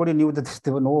 everybody knew that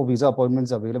there were no visa appointments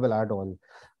available at all.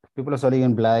 People are studying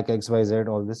in black, XYZ,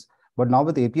 all this. But now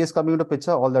with APS coming into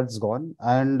picture, all that's gone.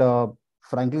 And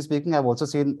frankly speaking, I've also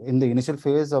seen in the initial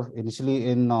phase initially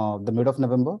in the mid of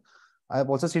November, I've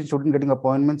also seen students getting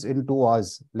appointments in 2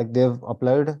 hours. Like they've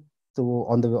applied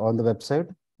on the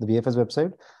website, the VFS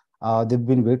website. They've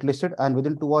been waitlisted, and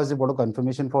within 2 hours, they've got a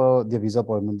confirmation for their visa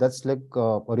appointment. That's like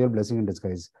a real blessing in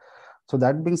disguise. So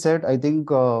that being said, I think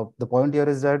the point here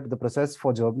is that the process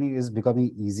for Germany is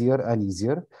becoming easier and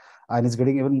easier, and it's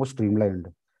getting even more streamlined.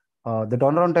 The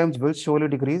turnaround times will surely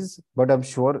decrease, but I'm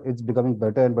sure it's becoming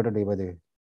better and better day by day.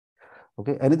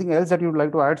 Okay. Anything else that you'd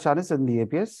like to add, Janice, in the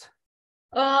APS?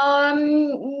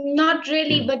 Not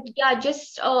really, but yeah,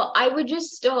 I would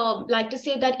just like to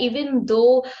say that even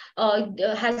though,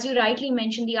 as you rightly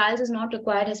mentioned, the IELTS is not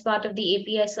required as part of the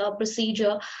APS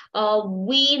procedure,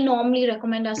 we normally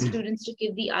recommend our students to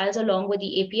give the IELTS along with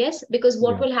the APS, because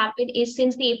what will happen is,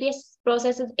 since the APS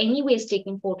process is anyways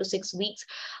taking 4 to 6 weeks,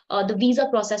 the visa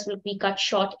process will be cut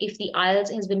short if the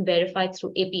IELTS has been verified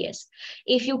through APS.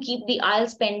 If you keep the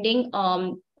IELTS pending,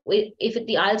 if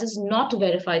the IELTS is not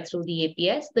verified through the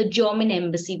APS, the German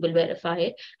embassy will verify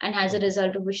it, and as a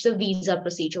result of which the visa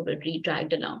procedure will be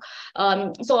dragged along.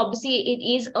 So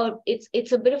obviously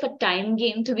it's a bit of a time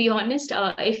game, to be honest,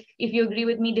 if you agree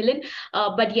with me, Dylan.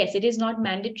 But yes, it is not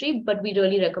mandatory, but we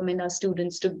really recommend our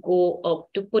students to go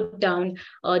to put down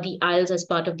the IELTS as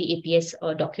part of the APS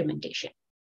documentation.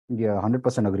 Yeah,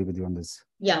 100% agree with you on this.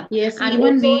 Yeah. Yes, and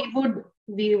even also,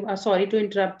 we are sorry to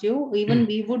interrupt you. Even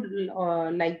we would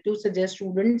like to suggest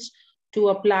students to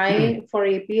apply for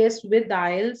APS with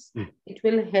IELTS. It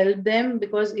will help them,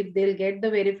 because if they'll get the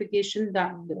verification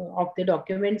done of the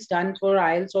documents done for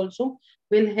IELTS also,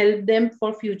 will help them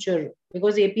for future,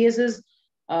 because APS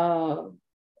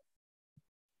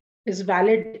is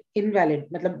valid, invalid.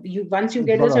 Once you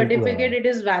get the certificate, it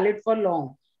is valid for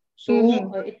long.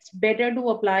 So it's better to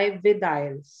apply with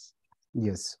IELTS.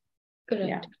 Yes. Correct.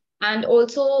 Yeah. And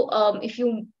also, if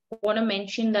you want to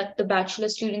mention that the bachelor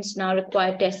students now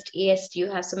require test AS, do you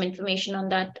have some information on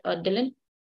that, Dylan?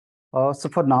 So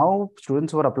for now,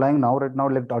 students who are applying right now,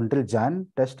 like until Jan,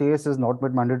 test AS is not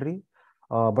made mandatory.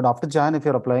 But after Jan, if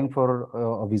you're applying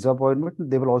for a visa appointment,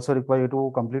 they will also require you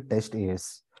to complete test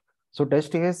AS. So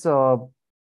test AS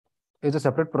is a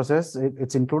separate process.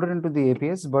 It's included into the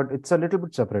APS, but it's a little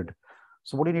bit separate.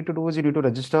 So what you need to do is you need to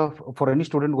register for any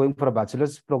student going for a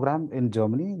bachelor's program in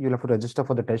Germany. You'll have to register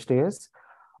for the test AS.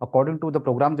 According to the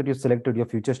program that you selected, your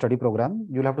future study program,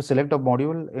 you'll have to select a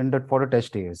module in that for the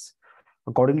test AS.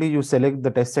 Accordingly, you select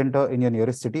the test center in your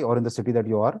nearest city or in the city that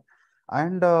you are,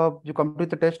 and you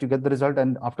complete the test, you get the result,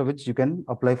 and after which you can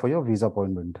apply for your visa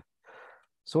appointment.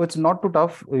 So it's not too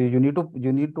tough. You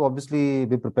need to obviously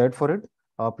be prepared for it.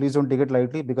 Please don't take it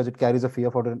lightly, because it carries a fee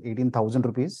of 18,000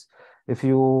 rupees. If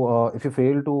you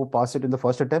fail to pass it in the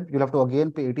first attempt, you'll have to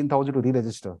again pay 18,000 to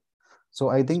re-register. So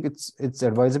I think it's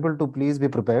advisable to please be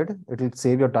prepared. It will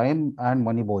save your time and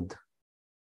money both.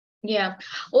 Yeah.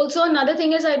 Also, another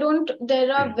thing is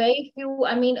there are very few,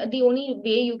 I mean, the only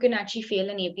way you can actually fail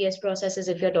an APS process is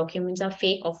if your documents are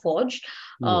fake or forged,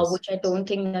 which I don't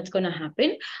think that's going to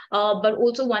happen. But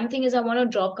also one thing is I want to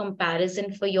draw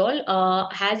comparison for y'all.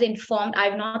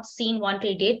 I've not seen one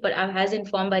till date, but I has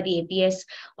informed by the APS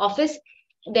office.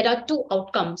 There are two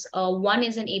outcomes. One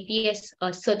is an APS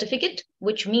certificate,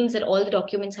 which means that all the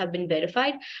documents have been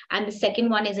verified. And the second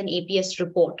one is an APS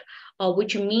report,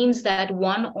 which means that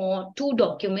one or two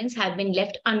documents have been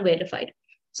left unverified.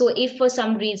 So if for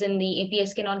some reason the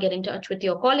APS cannot get in touch with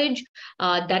your college,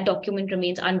 that document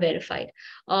remains unverified.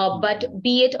 But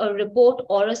be it a report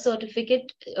or a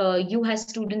certificate, you as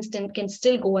students can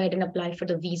still go ahead and apply for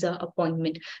the visa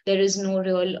appointment. There is no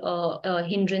real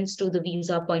hindrance to the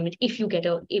visa appointment if you get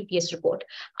an APS report.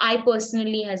 I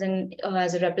personally, as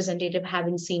a representative,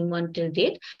 haven't seen one till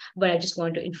date, but I just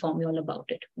want to inform you all about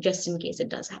it, just in case it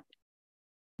does happen.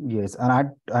 Yes,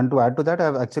 and to add to that,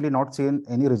 I've actually not seen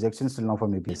any rejections till now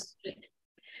from APS.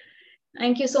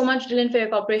 Thank you so much, Dylan, for your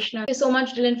cooperation. Thank you so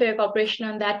much, Dylan, for your cooperation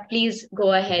on that. Please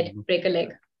go ahead, break a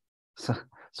leg. So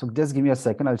just give me a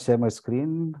second. I'll share my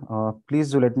screen.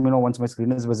 Please do let me know once my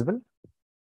screen is visible.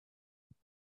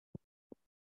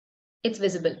 It's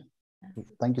visible.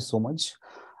 Thank you so much.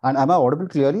 And am I audible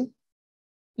clearly?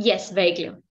 Yes, very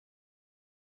clear.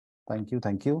 Thank you.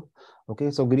 Thank you. Okay,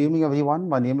 so good evening, everyone.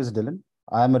 My name is Dylan.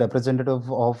 I am a representative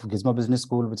of GISMA Business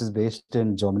School, which is based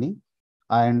in Germany.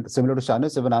 And similar to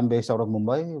Shanice, even I'm based out of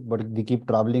Mumbai, but we keep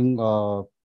traveling to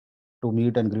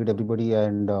meet and greet everybody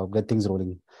and get things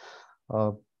rolling.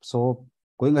 So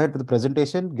going ahead with the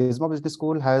presentation, GISMA Business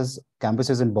School has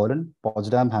campuses in Berlin,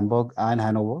 Potsdam, Hamburg, and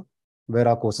Hanover, where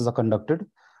our courses are conducted.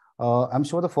 I'm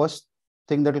sure the first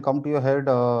thing that will come to your head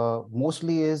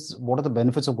mostly is what are the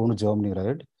benefits of going to Germany,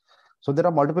 right? So there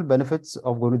are multiple benefits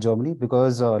of going to Germany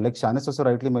because, like Shanice also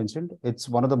rightly mentioned, it's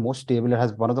one of the most stable. It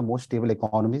has one of the most stable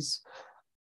economies.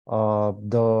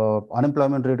 The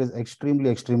unemployment rate is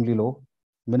extremely low.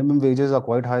 Minimum wages are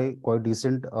quite high, quite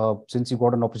decent. Since you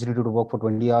got an opportunity to work for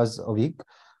 20 hours a week,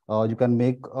 you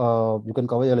can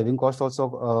cover your living cost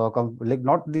also, like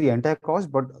not the entire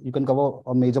cost, but you can cover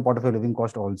a major part of your living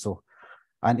cost also.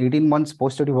 And 18 months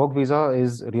post-study work visa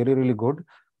is really good.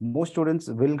 Most students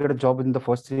will get a job in the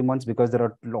first 3 months because there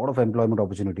are a lot of employment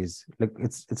opportunities. Like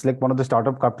it's like one of the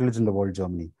startup capitals in the world,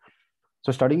 Germany.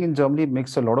 So studying in Germany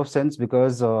makes a lot of sense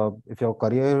because if you're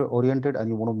career oriented and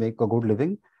you want to make a good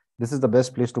living, this is the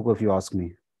best place to go if you ask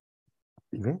me.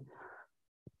 Okay.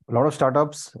 A lot of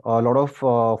startups, a lot of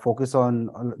focus on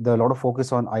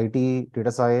IT,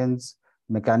 data science,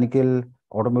 mechanical,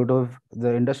 automotive.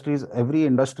 Every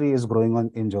industry is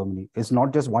growing in Germany. It's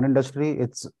not just one industry,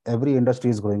 it's every industry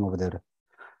is growing over there.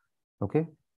 Okay.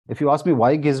 If you ask me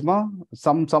why GISMA,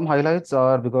 some highlights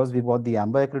are because we got the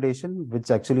AMBA accreditation,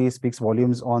 which actually speaks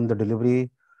volumes on the delivery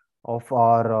of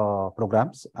our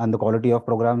programs and the quality of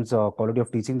programs, quality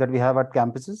of teaching that we have at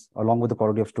campuses, along with the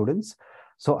quality of students.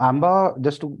 So AMBA,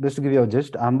 just to give you a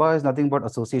gist, AMBA is nothing but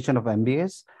Association of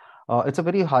MBAs. It's a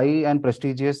very high and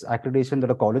prestigious accreditation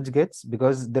that a college gets,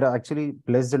 because there are actually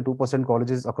less than 2%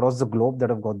 colleges across the globe that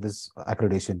have got this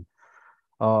accreditation.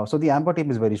 So the AMBA team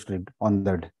is very strict on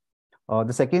that.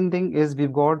 The second thing is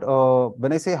we've got,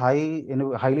 when I say highly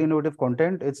innovative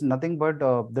content, it's nothing but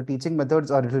the teaching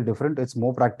methods are a little different. It's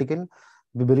more practical.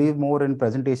 We believe more in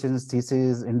presentations,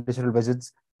 theses, industrial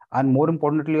visits, and more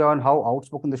importantly on how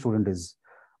outspoken the student is.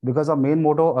 Because our main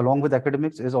motto, along with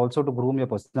academics, is also to groom your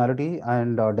personality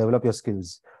and develop your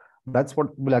skills. That's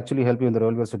what will actually help you in the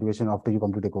real world situation after you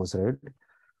complete a course, right?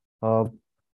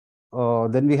 Uh,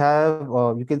 then we have,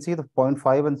 you can see the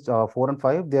 0.5 and 4 and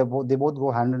 5, they both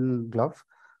go hand in glove,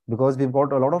 because we've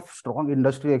got a lot of strong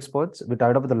industry experts. We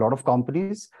tied up with a lot of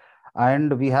companies,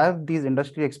 and we have these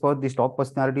industry experts, these top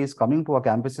personalities coming to our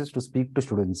campuses to speak to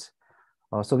students.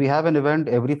 So we have an event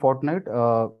every fortnight.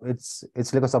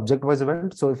 It's like a subject-wise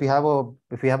event. So if we have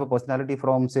a personality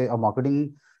from, say, a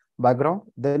marketing background,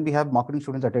 then we have marketing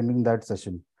students attending that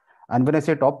session. And when I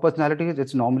say top personalities,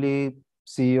 it's normally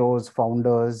CEOs,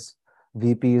 founders,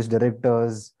 VPs,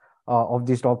 directors of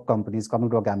these top companies coming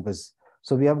to our campus.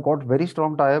 So we have got very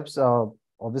strong tie-ups.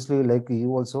 Obviously, like you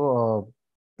also,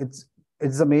 it's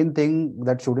the main thing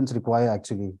that students require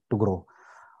actually to grow.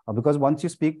 Because once you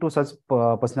speak to such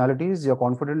personalities, your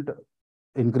confidence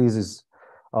increases.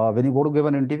 When you go to give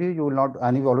an interview, you will not,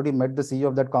 and you've already met the CEO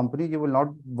of that company, you will not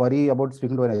worry about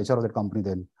speaking to an HR of that company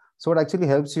then. So it actually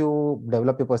helps you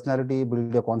develop your personality,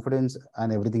 build your confidence,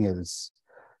 and everything else.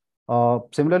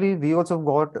 Similarly, we also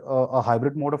got a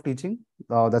hybrid mode of teaching.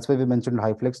 That's why we mentioned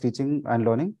HyFlex teaching and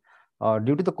learning.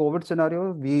 Due to the COVID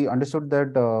scenario, we understood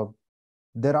that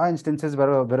there are instances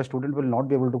where a student will not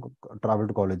be able to travel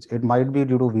to college. It might be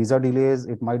due to visa delays,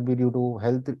 it might be due to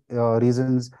health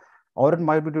reasons, or it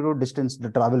might be due to distance, the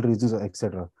travel reasons,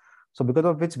 etc. So because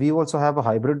of which we also have a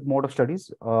hybrid mode of studies.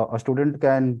 A student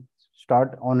can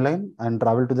start online and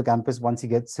travel to the campus once he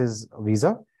gets his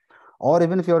visa. Or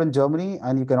even if you're in Germany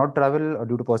and you cannot travel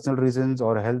due to personal reasons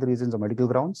or health reasons or medical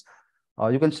grounds,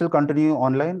 you can still continue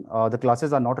online. The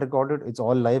classes are not recorded. It's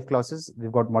all live classes.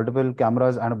 We've got multiple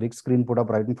cameras and a big screen put up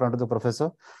right in front of the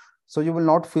professor. So you will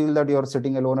not feel that you're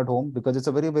sitting alone at home, because it's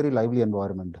a very, very lively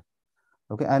environment.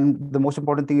 Okay. And the most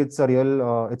important thing, it's a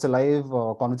live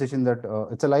conversation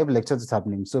it's a live lecture that's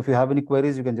happening. So if you have any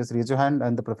queries, you can just raise your hand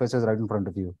and the professor is right in front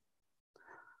of you.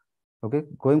 Okay.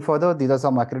 Going further, these are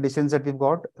some accreditations that we've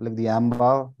got, like the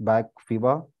AMBA, BAC,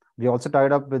 FIBA. We also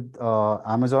tied up with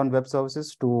Amazon Web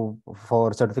Services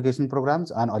for certification programs,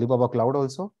 and Alibaba Cloud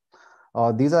also.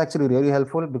 These are actually really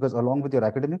helpful, because along with your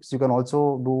academics, you can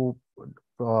also do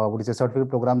certificate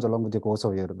programs along with your course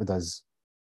over here with us.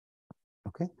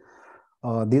 Okay.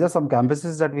 These are some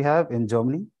campuses that we have in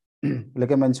Germany.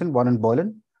 Like I mentioned, one in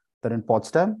Berlin, then in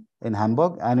Potsdam, in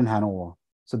Hamburg, and in Hanover.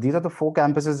 So these are the 4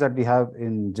 campuses that we have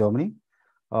in Germany.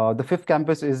 The 5th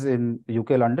campus is in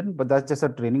UK, London, but that's just a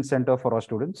training center for our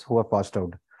students who have passed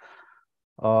out.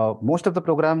 Most of the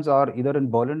programs are either in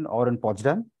Berlin or in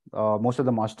Potsdam. Most of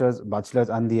the master's, bachelor's,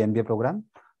 and the MBA program.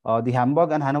 The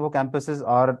Hamburg and Hanover campuses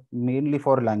are mainly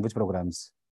for language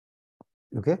programs.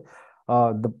 Okay.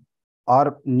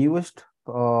 Our newest,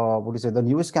 the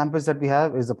newest campus that we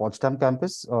have is the Potsdam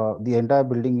campus. The entire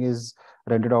building is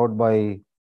rented out by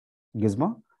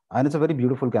GISMA, and it's a very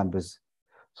beautiful campus.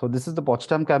 So this is the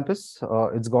Potsdam campus.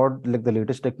 It's got like the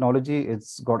latest technology.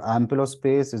 It's got ample of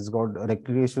space. It's got a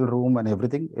recreational room and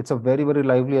everything. It's a very, very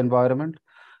lively environment.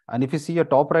 And if you see your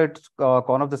top right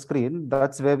corner of the screen,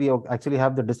 that's where we actually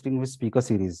have the distinguished speaker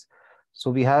series. So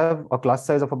we have a class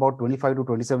size of about 25 to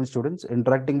 27 students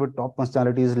interacting with top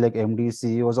personalities like MDs,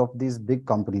 CEOs of these big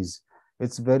companies.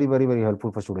 It's very, very, very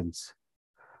helpful for students.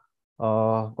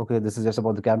 Okay, this is just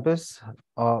about the campus.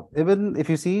 Even if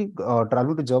you see,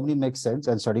 traveling to Germany makes sense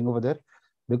and studying over there,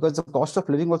 because the cost of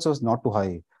living also is not too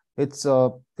high. It's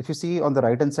if you see on the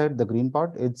right hand side, the green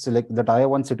part, it's like the tier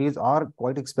 1 cities are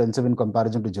quite expensive in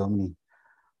comparison to Germany.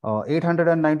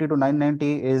 890 to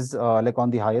 990 is like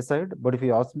on the higher side, but if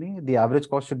you ask me, the average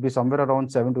cost should be somewhere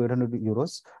around 7 to 800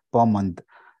 euros per month,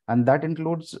 and that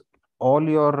includes all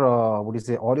your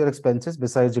all your expenses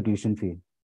besides the tuition fee.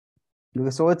 Okay,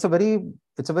 so it's a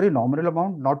very nominal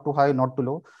amount, not too high, not too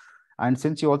low. And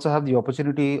since you also have the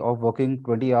opportunity of working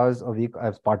 20 hours a week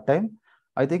as part-time,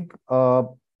 I think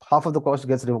half of the cost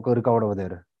gets recovered over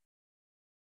there.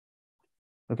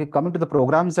 Okay, coming to the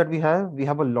programs that we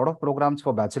have a lot of programs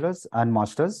for bachelor's and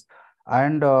master's.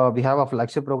 And we have a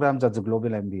flagship program that's a global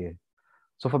MBA.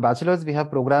 So for bachelors, we have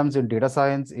programs in data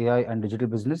science, AI, and digital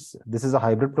business. This is a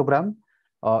hybrid program.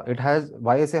 It has,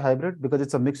 why I say hybrid? Because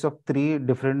it's a mix of three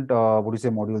different,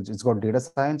 modules. It's got data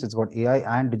science, it's got AI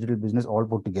and digital business all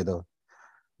put together.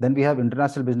 Then we have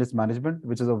international business management,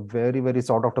 which is a very, very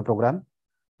sought after program.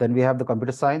 Then we have the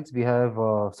computer science, we have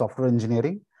software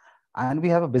engineering, and we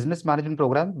have a business management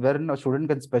program wherein a student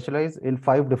can specialize in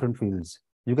 5 different fields.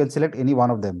 You can select any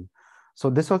one of them. So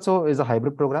this also is a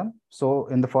hybrid program. So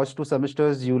in the first 2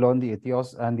 semesters, you learn the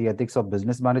ethos and the ethics of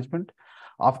business management,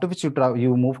 after which you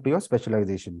move to your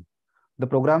specialization. The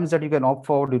programs that you can opt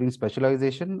for during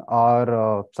specialization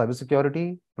are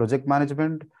cybersecurity, project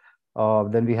management,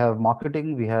 then we have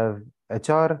marketing, we have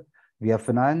HR, we have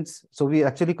finance. So we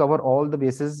actually cover all the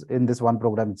bases in this one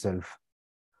program itself.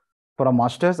 For our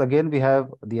masters, again, we have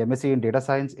the MSc in data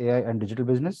science, AI, and digital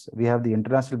business. We have the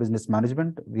international business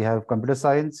management. We have computer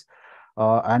science,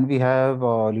 and we have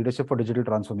leadership for digital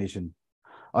transformation.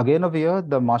 Again, over here,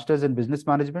 the masters in business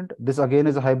management. This again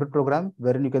is a hybrid program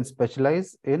wherein you can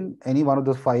specialize in any one of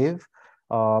those 5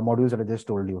 modules that I just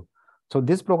told you. So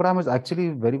this program is actually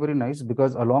very, very nice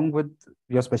because along with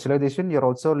your specialization, you're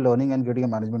also learning and getting a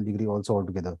management degree also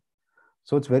altogether.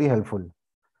 So it's very helpful.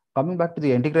 Coming back to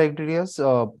the entry criteria,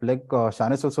 like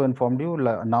Shanice also informed you,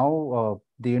 now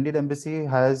the Indian Embassy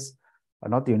has,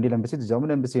 not the Indian Embassy, the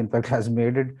German Embassy, in fact, has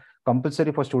made it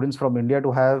compulsory for students from India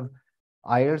to have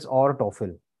IELTS or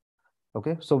TOEFL.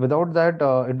 Okay, so without that,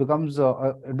 it becomes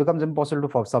impossible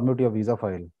to submit your visa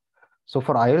file. So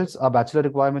for IELTS, our bachelor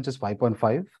requirement is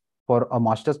 5.5. For a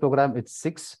master's program, it's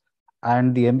 6,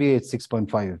 and the MBA is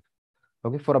 6.5.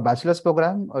 Okay, for a bachelor's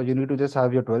program, you need to just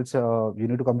have your 12th, you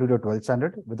need to complete your 12th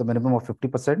standard with a minimum of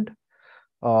 50%,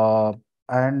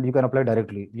 and you can apply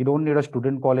directly. You don't need a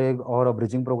student colleague or a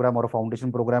bridging program or a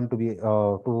foundation program to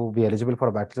be eligible for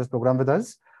a bachelor's program with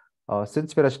us.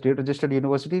 Since we're a state registered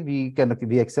university,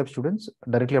 we accept students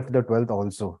directly after their 12th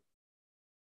also.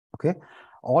 Okay,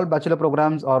 all bachelor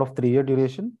programs are of 3-year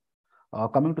duration.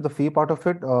 Coming to the fee part of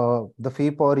it, the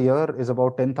fee per year is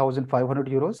about 10,500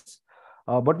 euros.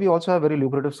 But we also have very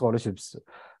lucrative scholarships.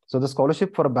 So the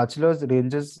scholarship for a bachelor's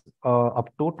ranges up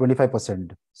to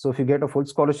 25%. So if you get a full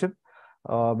scholarship,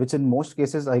 which in most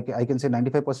cases, I can say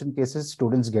 95% cases,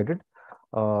 students get it.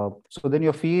 So then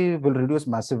your fee will reduce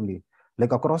massively.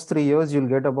 Like across 3 years, you'll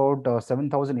get about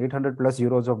 7,800 plus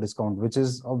euros of discount, which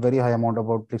is a very high amount,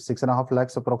 about 6.5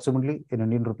 lakhs approximately in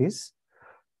Indian rupees.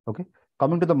 Okay.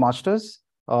 Coming to the masters,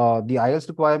 the IELTS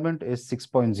requirement is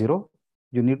 6.0.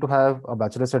 You need to have a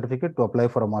bachelor certificate to apply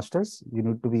for a master's. You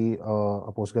need to be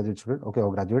a postgraduate student, okay,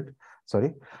 or graduate,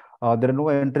 sorry. There are no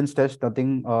entrance tests,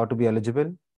 nothing to be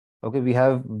eligible. Okay, we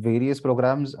have various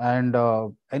programs, and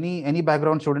any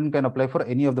background student can apply for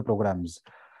any of the programs.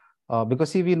 Because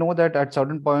see, we know that at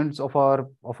certain points of our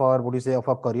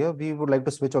career, we would like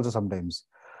to switch also sometimes.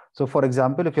 So for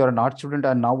example, if you're an art student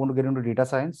and now want to get into data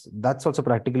science, that's also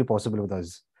practically possible with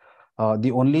us.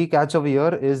 The only catch over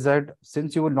here is that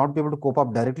since you will not be able to cope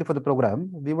up directly for the program,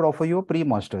 we would offer you a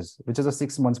pre-masters, which is a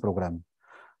 6 months program.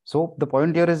 So the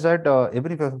point here is that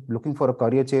even if you're looking for a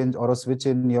career change or a switch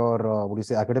in your,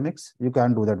 academics, you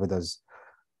can do that with us.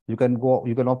 You can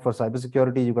opt for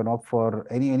cybersecurity, you can opt for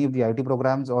any of the IT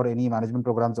programs or any management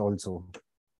programs also.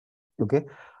 Okay.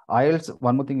 IELTS,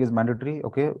 one more thing is mandatory.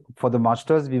 Okay. For the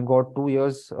masters, we've got 2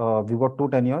 years, we've got 2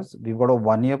 tenures, we've got a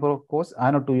 1-year course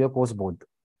and a 2-year course both.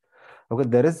 Okay,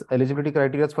 there is eligibility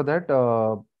criteria for that.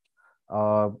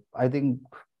 I think,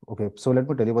 okay, so let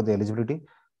me tell you about the eligibility.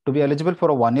 To be eligible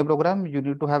for a 1-year program, you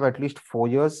need to have at least 4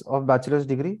 years of bachelor's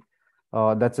degree.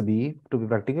 That's a BE to be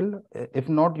practical. If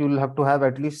not, you'll have to have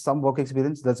at least some work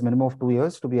experience. That's minimum of 2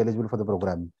 years to be eligible for the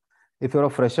program. If you're a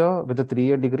fresher with a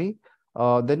 3-year degree,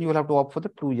 then you will have to opt for the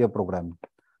 2-year program.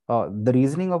 The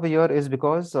reasoning over here is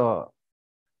because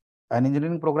an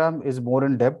engineering program is more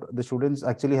in depth. The students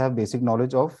actually have basic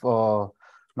knowledge of,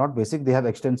 not basic, they have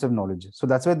extensive knowledge. So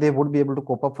that's why they would be able to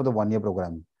cope up for the 1-year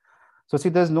program. So see,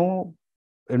 there's no,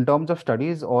 in terms of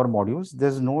studies or modules,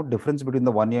 there's no difference between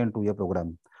the 1-year and 2-year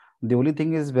program. The only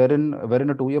thing is wherein a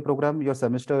 2-year program, your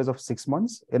semester is of 6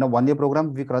 months. In a 1-year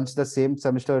program, we crunch the same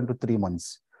semester into 3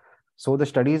 months. So the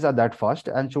studies are that fast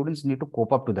and students need to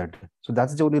cope up to that. So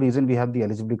that's the only reason we have the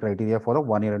eligibility criteria for a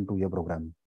 1-year and 2-year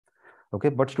program. Okay,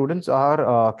 but students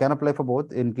are can apply for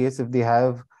both in case if they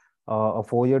have a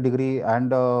 4-year degree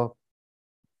and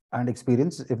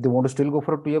experience. If they want to still go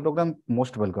for a 2-year program,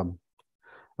 most welcome.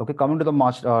 Okay, coming to the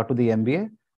MBA,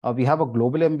 we have a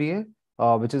global MBA,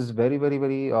 which is very, very,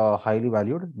 very highly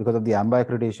valued because of the AMBA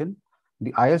accreditation.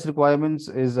 The IELTS requirements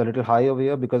is a little high over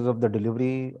here because of the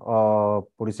delivery,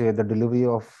 the delivery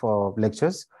of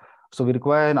lectures. So we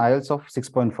require an IELTS of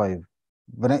 6.5.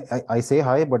 When I say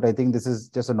high, but I think this is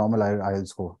just a normal IELTS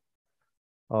score.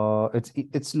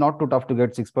 It's not too tough to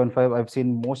get 6.5. I've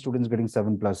seen most students getting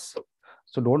 7 plus.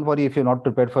 So don't worry if you're not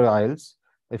prepared for IELTS.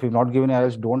 If you've not given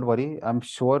IELTS, don't worry. I'm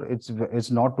sure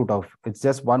it's not too tough. It's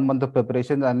just 1 month of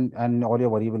preparation and all your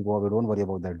worry will go away. Don't worry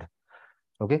about that.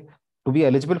 Okay. To be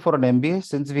eligible for an MBA,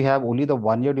 since we have only the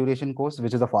 1 year duration course,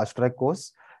 which is a fast track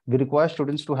course, we require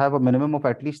students to have a minimum of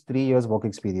at least 3 years work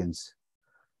experience.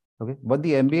 Okay. But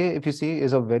the MBA, if you see,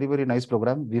 is a very, very nice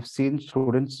program. We've seen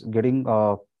students getting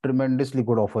tremendously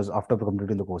good offers after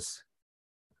completing the course.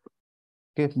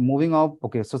 Okay, moving up.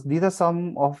 Okay, so these are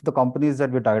some of the companies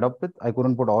that we tied up with. I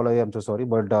couldn't put all. I'm so sorry,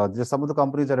 but just some of the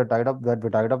companies that are tied up that we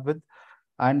tied up with.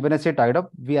 And when I say tied up,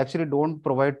 we actually don't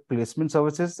provide placement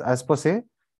services as per se,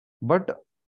 but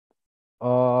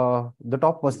the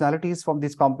top personalities from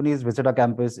these companies visit our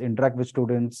campus, interact with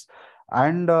students,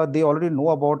 and they already know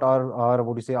about our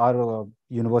what do you say, our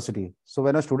university. So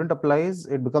when a student applies,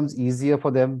 it becomes easier for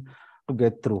them to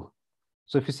get through.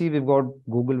 So if you see, we've got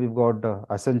Google, we've got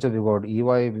Accenture, we've got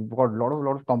EY, we've got a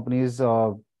lot of companies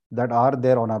that are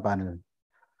there on our panel.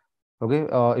 Okay,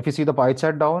 if you see the pie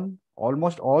chart down,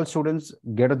 almost all students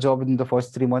get a job in the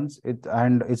first 3 months.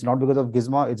 And it's not because of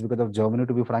Gizma, it's because of Germany,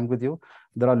 to be frank with you.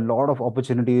 There are a lot of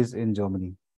opportunities in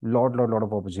Germany. Lot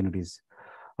of opportunities.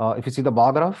 If you see the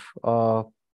bar graph, I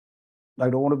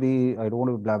don't want to be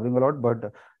blabbering a lot,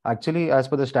 but actually, as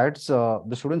per the stats,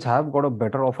 the students have got a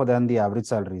better offer than the average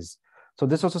salaries. So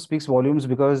this also speaks volumes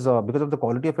because of the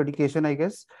quality of education, I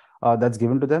guess, that's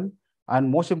given to them.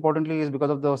 And most importantly is because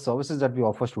of the services that we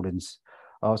offer students.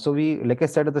 So we, like I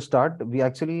said at the start, we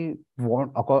actually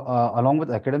want, along with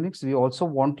academics, we also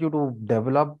want you to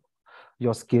develop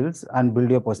your skills and build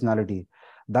your personality.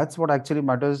 That's what actually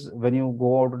matters when you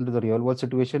go out into the real world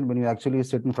situation, when you actually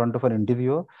sit in front of an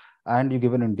interviewer and you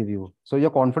give an interview. So your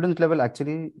confidence level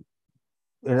actually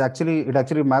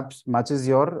matches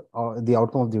your the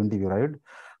outcome of the interview, right?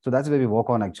 So that's where we work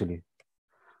on actually.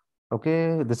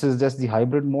 Okay, this is just the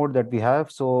hybrid mode that we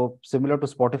have. So similar to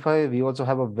Spotify, we also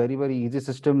have a very, very easy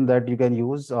system that you can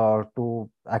use to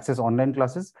access online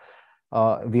classes.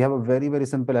 We have a very, very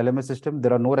simple LMS system.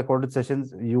 There are no recorded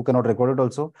sessions. You cannot record it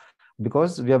also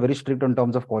because we are very strict in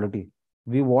terms of quality.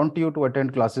 We want you to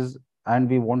attend classes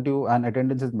and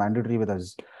attendance is mandatory with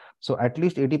us. So at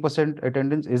least 80%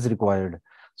 attendance is required.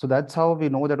 So that's how we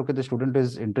know that, okay, the student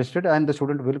is interested and the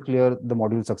student will clear the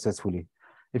module successfully.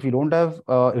 If you don't have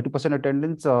 80%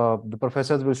 attendance, the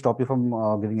professors will stop you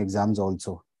from giving exams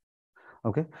also.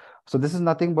 Okay. So this is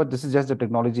nothing, but this is just the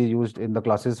technology used in the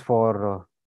classes for,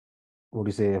 for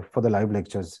the live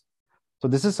lectures. So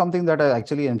this is something that I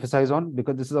actually emphasize on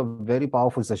because this is a very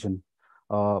powerful session.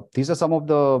 These are some of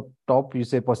the top,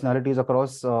 personalities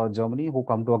across Germany who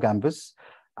come to our campus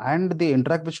and they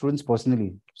interact with students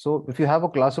personally. So if you have a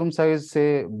classroom size,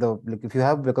 if you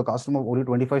have like a classroom of only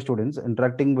 25 students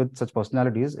interacting with such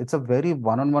personalities, it's a very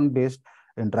one-on-one based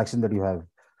interaction that you have.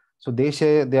 So they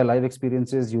share their life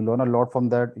experiences. You learn a lot from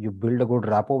that. You build a good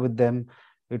rapport with them.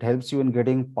 It helps you in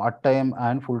getting part-time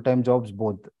and full-time jobs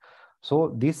both.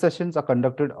 So these sessions are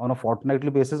conducted on a fortnightly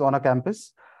basis on a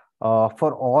campus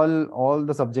for all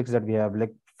the subjects that we have.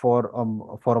 Like for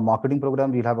a marketing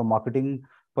program, we'll have a marketing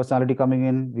personality coming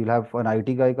in. We'll have an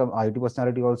IT guy IT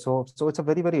personality also. So it's a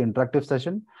very, very interactive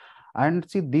session. And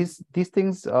see these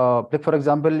things, like for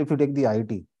example, if you take the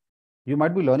IT, you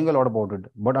might be learning a lot about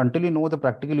it, but until you know the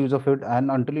practical use of it and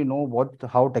until you know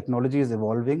how technology is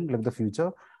evolving, like the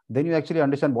future, then you actually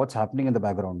understand what's happening in the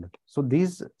background. So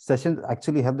these sessions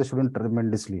actually help the student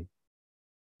tremendously.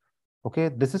 Okay,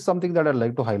 this is something that I'd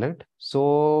like to highlight.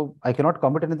 So I cannot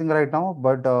commit anything right now,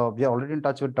 but we are already in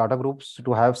touch with Tata Groups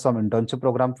to have some internship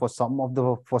program for some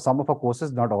of our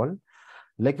courses, not all.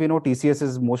 Like we know, TCS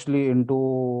is mostly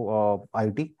into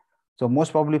IT. So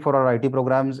most probably for our IT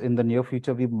programs in the near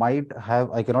future, we might have,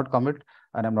 I cannot commit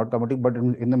and I'm not committing, but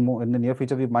in the near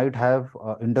future, we might have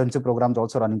internship programs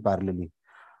also running parallelly.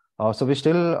 So we're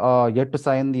still yet to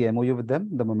sign the MOU with them,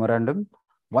 the memorandum.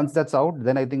 Once that's out,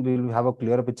 then I think we'll have a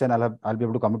clearer picture and I'll be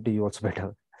able to commit to you also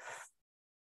better.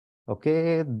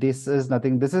 Okay, this is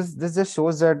nothing. This just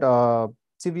shows that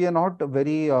see, we are not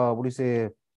very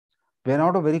we're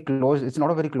not a very close, it's not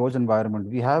a very close environment.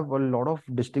 We have a lot of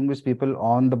distinguished people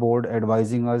on the board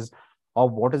advising us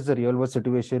of what is the real world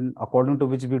situation, according to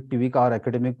which we tweak our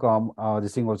academic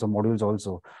this thing also, modules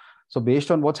also. So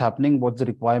based on what's happening, what the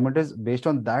requirement is, based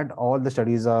on that, all the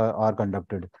studies are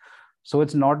conducted. So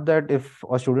it's not that if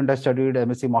a student has studied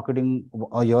MSc marketing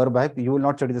a year back, you will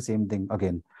not study the same thing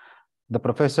again. The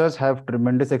professors have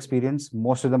tremendous experience.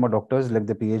 Most of them are doctors, like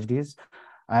the PhDs.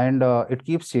 and it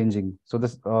keeps changing. So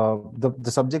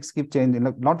the subjects keep changing,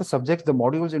 not the subjects, the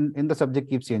modules in the subject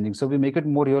keeps changing. So we make it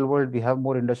more real world. We have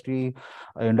more industrial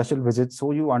visits,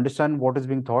 so you understand what is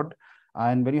being taught,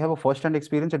 and when you have a first hand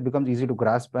experience, it becomes easy to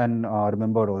grasp and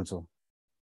remember also.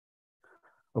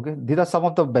 Okay, these are some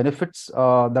of the benefits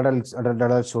that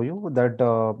I'll show you that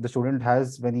the student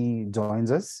has when he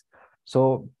joins us.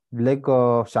 So, like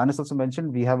Shanice also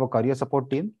mentioned, we have a career support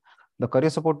team. The career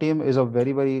support team is a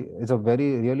really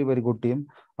very good team.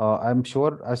 I'm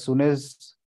sure as soon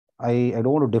as I don't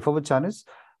want to differ with Shanice,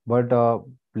 but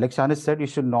like Shanice said, you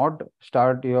should not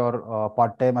start your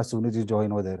part time as soon as you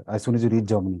join over there, as soon as you reach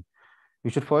Germany. You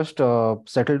should first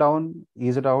settle down,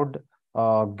 ease it out,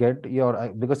 get your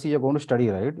because see, you're going to study,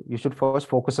 right? You should first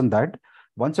focus on that.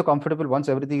 Once you're comfortable, once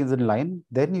everything is in line,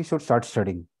 then you should start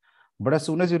studying. But as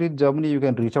soon as you reach Germany, you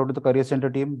can reach out to the career center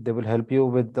team. They will help you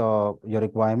with your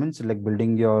requirements, like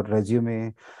building your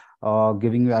resume,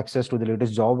 giving you access to the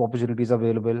latest job opportunities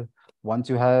available. Once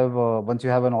you have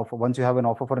an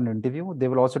offer for an interview, they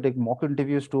will also take mock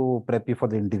interviews to prep you for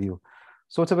the interview.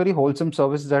 So it's a very wholesome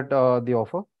service that they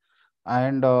offer.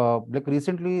 And like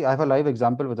recently, I have a live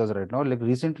example with us right now. Like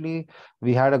recently,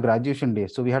 we had a graduation day.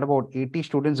 So we had about 80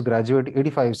 students graduate,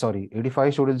 85, sorry,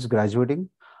 85 students graduating,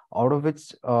 out of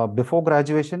which before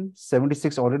graduation,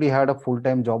 76 already had a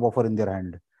full-time job offer in their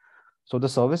hand. So the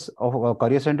service of a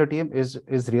career center team is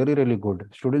really, really good.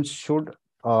 Students should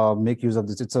make use of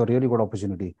this. It's a really good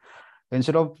opportunity.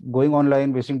 Instead of going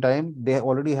online, wasting time, they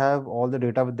already have all the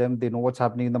data with them. They know what's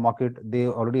happening in the market. They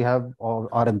already have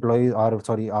our employees,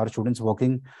 our students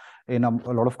working in a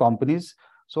lot of companies.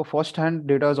 So first-hand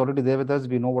data is already there with us.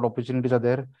 We know what opportunities are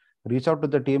there. Reach out to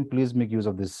the team. Please make use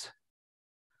of this.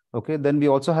 Okay, then we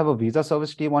also have a visa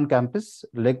service team on campus.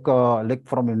 Like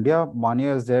from India, Manya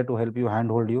is there to help you,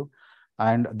 handhold you,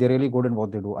 and they're really good in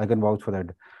what they do. I can vouch for that.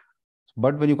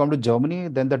 But when you come to Germany,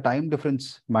 then the time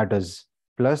difference matters.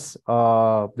 Plus,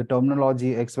 the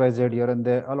terminology XYZ here and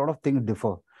there, a lot of things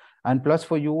differ. And plus,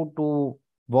 for you to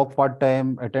work part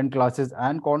time, attend classes,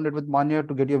 and coordinate with Manya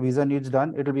to get your visa needs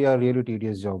done, it will be a really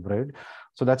tedious job, right?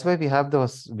 So that's why we have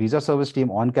the visa service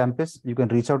team on campus. You can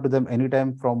reach out to them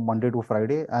anytime from Monday to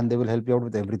Friday, and they will help you out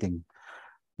with everything.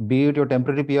 Be it your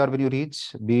temporary PR when you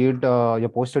reach, be it your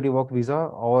post-study work visa,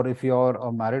 or if you're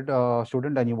a married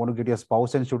student and you want to get your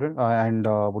spouse and student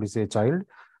what do you say, child,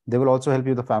 they will also help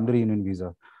you with the family reunion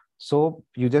visa. So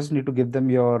you just need to give them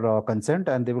your consent,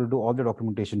 and they will do all the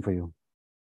documentation for you.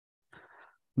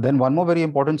 Then one more very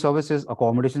important service is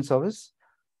accommodation service.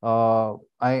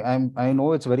 I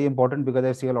know it's very important because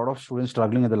I see a lot of students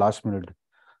struggling at the last minute.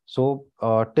 So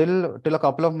till a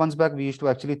couple of months back, we used to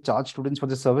actually charge students for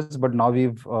this service, but now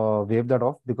we've waived that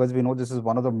off because we know this is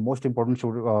one of the most important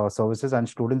services, and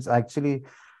students actually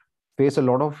face a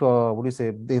lot of what do you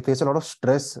say? They face a lot of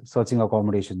stress searching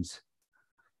accommodations.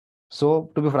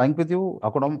 So to be frank with you,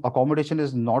 accommodation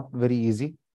is not very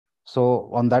easy. So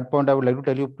on that point, I would like to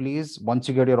tell you, please, once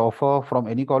you get your offer from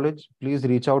any college, please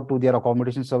reach out to their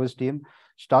accommodation service team.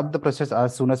 Start the process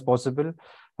as soon as possible.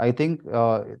 I think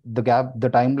the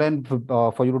timeline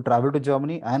for you to travel to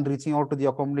Germany and reaching out to the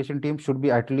accommodation team should be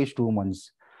at least 2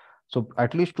 months. So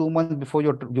at least 2 months before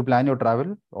you plan your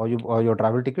travel or your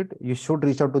travel ticket, you should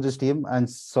reach out to this team and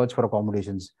search for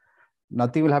accommodations.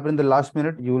 Nothing will happen in the last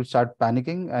minute. You will start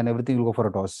panicking and everything will go for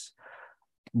a toss.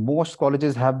 Most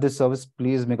colleges have this service.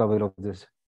 Please make aware of this.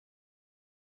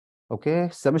 Okay,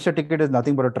 semester ticket is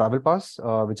nothing but a travel pass,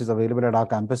 which is available at our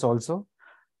campus also.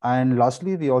 And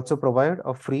lastly, we also provide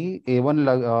a free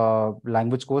A1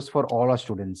 language course for all our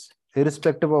students,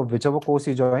 irrespective of whichever course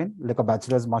you join, like a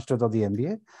bachelor's, master's, or the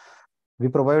MBA. We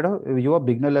provide you a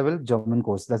beginner level German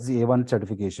course. That's the A1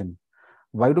 certification.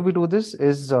 Why do we do this?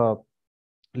 Is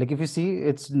like if you see,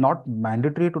 it's not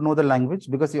mandatory to know the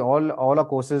language because all our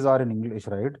courses are in English,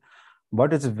 right?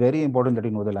 But it's very important that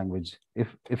you know the language.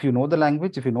 If you know the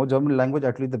language, if you know German language,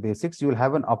 at least the basics, you will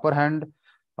have an upper hand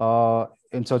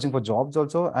in searching for jobs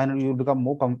also, and you'll become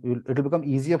it will become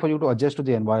easier for you to adjust to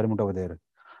the environment over there.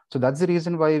 So that's the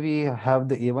reason why we have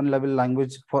the A1 level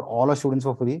language for all our students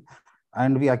for free,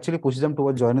 and we actually push them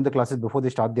towards joining the classes before they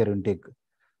start their intake.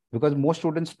 Because most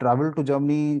students travel to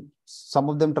Germany, some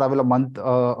of them travel a month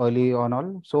early on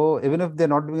all. So even if they're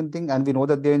not doing anything and we know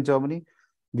that they're in Germany,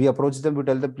 we approach them, we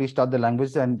tell them, please start the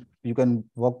language and you can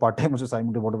work part-time or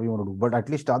assignment, whatever you want to do, but at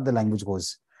least start the language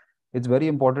course. It's very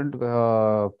important,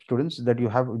 students, that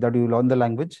you learn the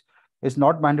language. It's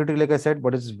not mandatory, like I said,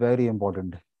 but it's very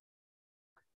important.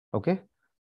 Okay.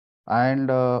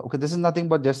 And okay, this is nothing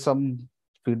but just some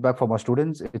feedback from our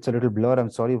students. It's a little blur.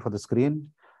 I'm sorry for the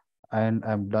screen. And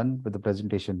I'm done with the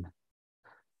presentation.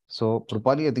 So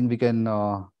Rupali, I think we can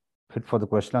hit for the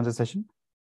question answer session?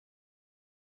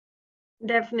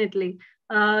 Definitely.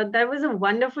 That was a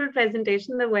wonderful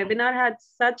presentation. The webinar had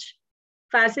such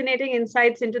fascinating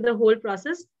insights into the whole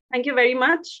process. Thank you very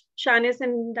much, Shanice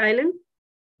and Dylan.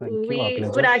 We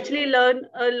could actually learn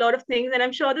a lot of things, and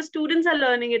I'm sure the students are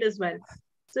learning it as well.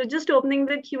 So just opening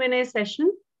the Q&A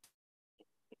session.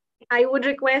 I would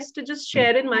request to just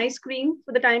share in my screen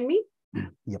for the time being.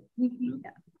 Yep.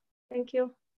 Yeah. Thank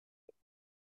you.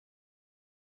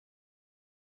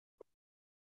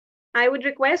 I would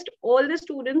request all the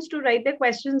students to write their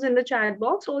questions in the chat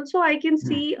box. Also, I can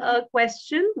see a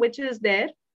question which is there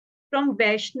from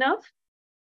Vaishnav.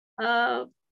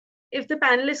 If the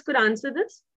panelists could answer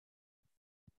this.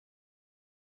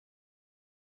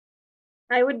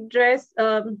 I would address,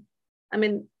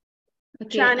 Shanice,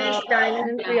 Dylan,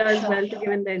 and Priya as well to give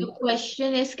in the The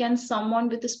question is, can someone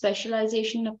with a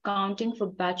specialization in accounting for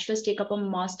bachelor's take up a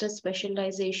master's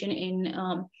specialization in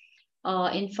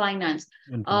finance?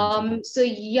 So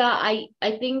yeah,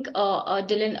 I think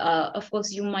Dylan, of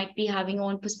course you might be having your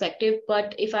own perspective,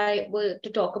 but if I were to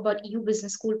talk about EU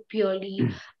Business School purely,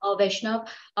 Vaishnav,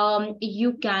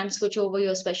 you can switch over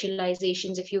your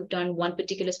specializations if you've done one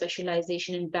particular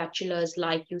specialization in bachelor's,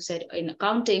 like you said, in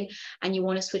accounting, and you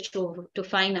want to switch over to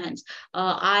finance.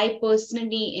 I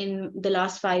personally, in the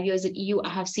last 5 years at EU, I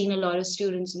have seen a lot of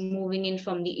students moving in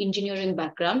from the engineering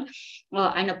background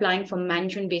and applying for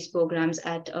management-based programs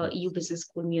at EU Business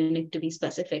School Munich, to be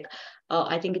specific.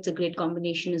 I think it's a great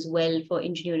combination as well for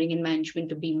engineering and management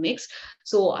to be mixed.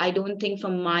 So I don't think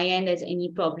from my end there's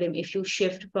any problem if you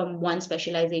shift from one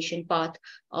specialization path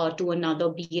to another,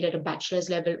 be it at a bachelor's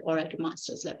level or at a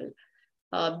master's level.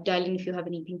 Dylan, if you have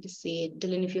anything to say.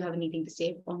 Dylan, if you have anything to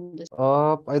say on this.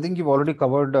 I think you've already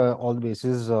covered all the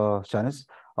bases, Shanice.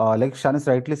 Like Shanice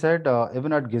rightly said,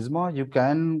 even at Gizmo, you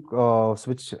can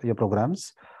switch your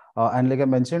programs. And like I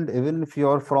mentioned, even if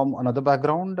you're from another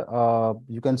background,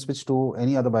 you can switch to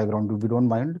any other background. We don't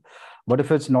mind. But if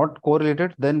it's not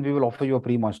correlated, then we will offer you a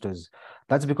pre-masters.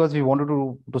 That's because we wanted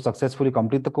to successfully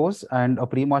complete the course. And a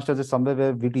pre-masters is somewhere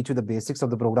where we teach you the basics of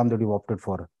the program that you've opted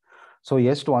for. So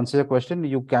yes, to answer your question,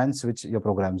 you can switch your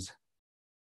programs.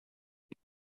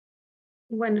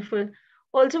 Wonderful.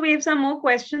 Also, we have some more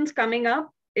questions coming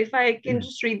up. If I can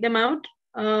just read them out.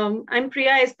 I'm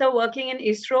Priya Esther, working in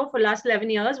ISRO for last 11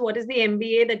 years. What is the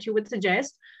MBA that you would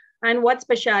suggest? And what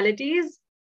specialities?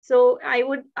 So I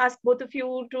would ask both of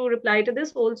you to reply to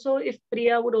this. Also, if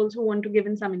Priya would also want to give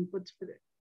in some inputs for this.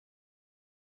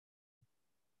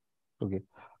 Okay.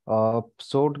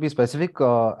 So to be specific,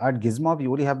 at Gizmo, we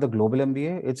only have the global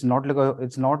MBA. It's not like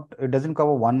it doesn't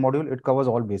cover one module, it covers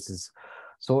all bases.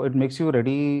 So it makes you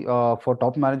ready for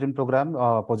top management program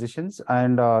positions.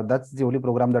 And that's the only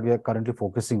program that we are currently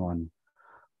focusing on.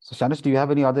 So Shanice, do you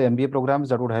have any other MBA programs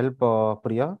that would help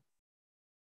Priya?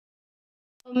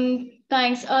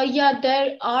 Thanks. Yeah,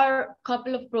 there are a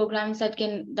couple of programs that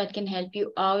can help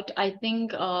you out. I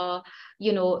think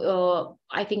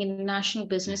I think international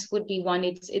business would be one.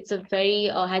 It's a very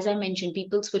as I mentioned,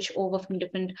 people switch over from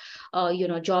different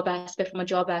job aspect, from a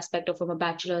job aspect or from a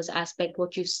bachelor's aspect,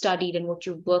 what you've studied and what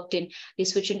you've worked in. They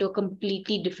switch into a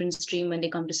completely different stream when they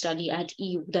come to study at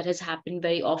EU. That has happened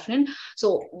very often.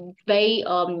 So very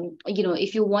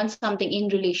if you want something in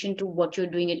relation to what you're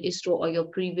doing at ISRO or your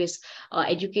previous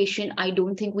education, I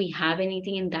don't think we have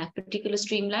anything in that particular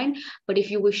streamline. But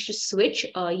if you wish to switch,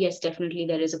 yes, definitely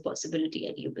there is a possibility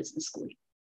at EU Business School.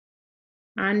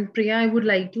 And Priya, I would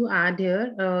like to add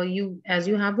here, as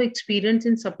you have experience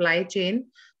in supply chain,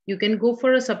 you can go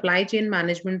for a supply chain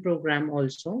management program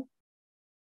also.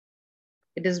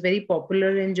 It is very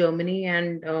popular in Germany,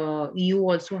 and EU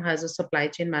also has a supply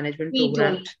chain management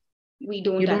program. We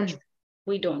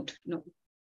don't. No.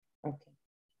 Okay.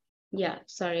 Yeah,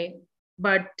 sorry.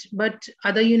 But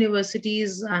other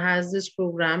universities has this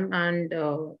program, and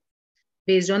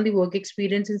based on the work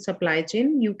experience in supply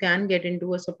chain, you can get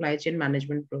into a supply chain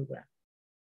management program.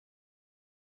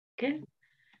 Okay.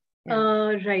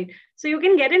 Yeah. Right. So you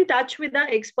can get in touch with the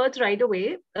experts right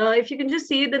away. If you can just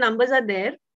see the numbers are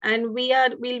there, and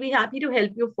we'll be happy to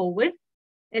help you forward.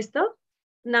 Esther.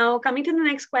 Now coming to the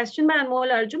next question by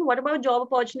Anmol Arjun, what about job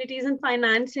opportunities in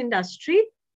finance industry?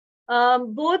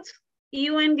 Both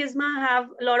EU and Gizmo have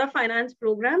a lot of finance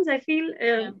programs, I feel.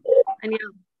 And yeah,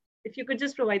 if you could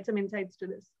just provide some insights to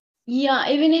this. Yeah,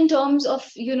 even in terms of,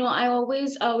 I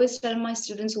always tell my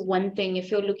students one thing.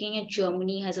 If you're looking at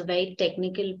Germany as a very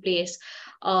technical place,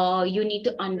 you need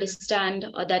to understand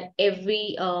that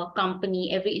every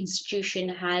company, every institution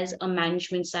has a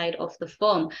management side of the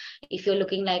firm. If you're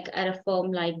looking like at a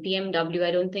firm like BMW,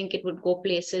 I don't think it would go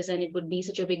places and it would be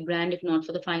such a big brand if not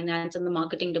for the finance and the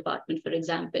marketing department, for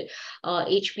example.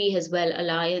 HP as well,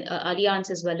 Allianz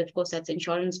as well, of course, that's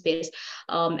insurance based,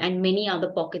 and many other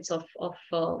pockets of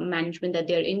management that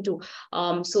they're into.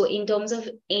 So in terms of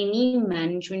any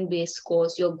management based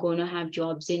course, you're going to have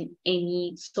jobs in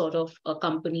any sort of a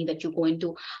company that you go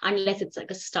into, unless it's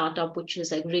like a startup, which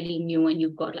is like really new and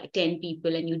you've got like 10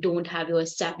 people and you don't have your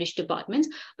established departments.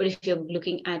 But if you're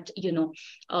looking at, your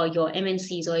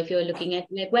MNCs, or if you're looking at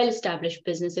like well-established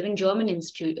business, even German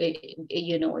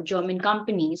German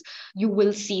companies, you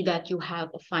will see that you have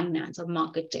a finance, a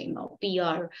marketing, or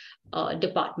PR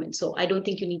department. So I don't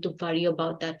think you need to worry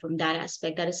about that from that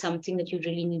aspect. That is something that you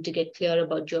really need to get clear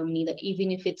about Germany, that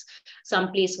even if it's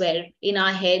some place where in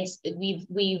our heads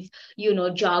we've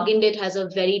jargoned it as a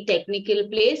very technical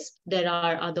place, there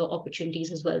are other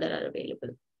opportunities as well that are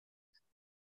available.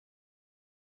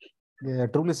 Yeah,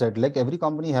 truly said. Like every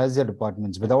company has their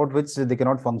departments, without which they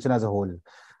cannot function as a whole.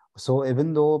 So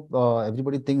even though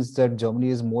everybody thinks that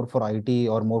Germany is more for IT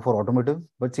or more for automotive,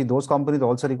 but see, those companies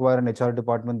also require an HR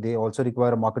department. They also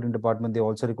require a marketing department. They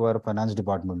also require a finance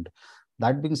department.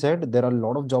 That being said, there are a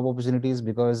lot of job opportunities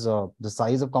because the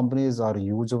size of companies are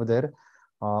huge over there.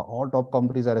 All top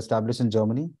companies are established in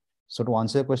Germany. So to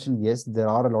answer your question, yes, there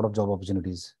are a lot of job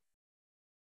opportunities.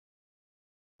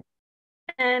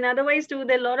 And otherwise too,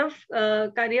 there are a lot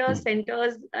of career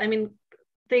centers, I mean,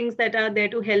 things that are there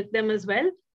to help them as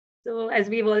well. So as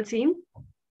we've all seen.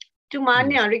 To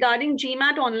Manya, regarding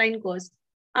GMAT online course,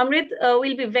 Amrit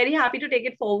will be very happy to take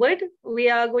it forward.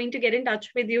 We are going to get in touch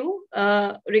with you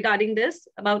regarding this,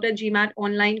 about a GMAT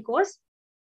online course.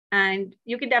 And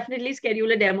you can definitely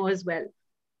schedule a demo as well.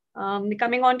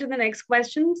 Coming on to the next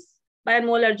questions by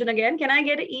Anmol Arjun again. Can I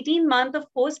get an 18-month of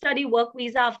post-study work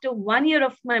visa after 1 year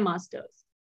of my master's?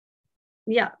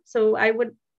 Yeah, so I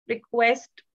would request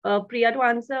Priya to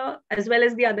answer, as well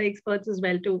as the other experts as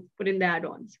well, to put in the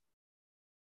add-ons.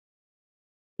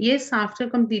 Yes, after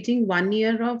completing 1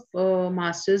 year of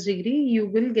master's degree, you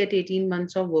will get 18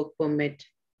 months of work permit.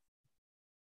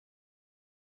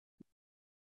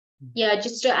 Yeah,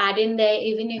 just to add in there,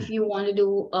 even if you want to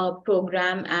do a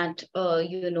program at,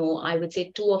 I would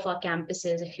say 2 of our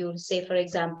campuses, if you say, for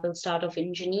example, start off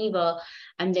in Geneva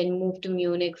and then move to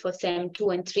Munich for SEM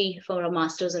 2 and 3 for a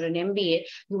master's or an MBA,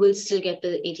 you will still get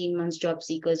the 18 months job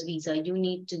seekers visa. You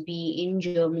need to be in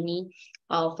Germany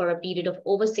for a period of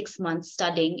over 6 months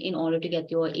studying in order to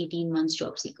get your 18 months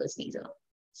job seekers visa.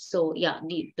 So yeah,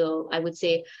 I would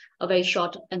say a very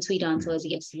short and sweet answer is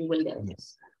yes, you will get it.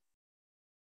 Yes.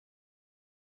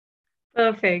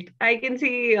 Perfect. I can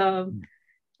see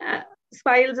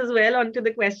smiles as well onto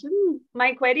the question.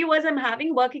 My query was, I'm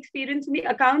having work experience in the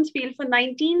accounts field for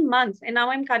 19 months, and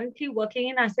now I'm currently working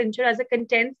in Accenture as a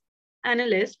content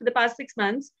analyst for the past 6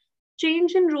 months.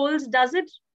 Change in roles, does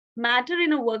it matter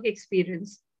in a work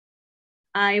experience?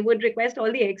 I would request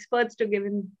all the experts to give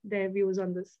in their views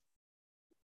on this.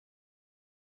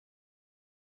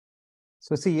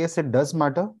 So see, yes, it does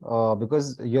matter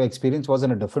because your experience was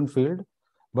in a different field.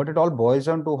 But it all boils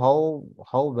down to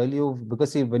how well you,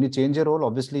 because see, when you change your role,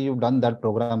 obviously you've done that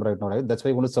program right now, right? That's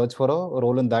why you want to search for a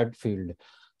role in that field.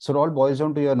 So it all boils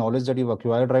down to your knowledge that you've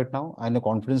acquired right now and the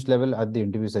confidence level at the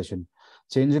interview session.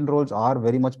 Change in roles are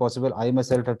very much possible. I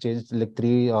myself have changed like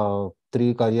three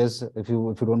careers. If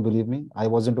you don't believe me, I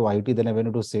was into IT, then I went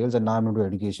into sales, and now I'm into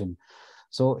education.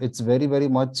 So it's very, very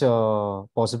much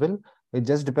possible. It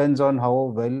just depends on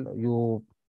how well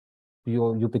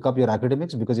you pick up your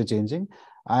academics, because you're changing,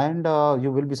 and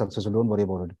you will be successful. Don't worry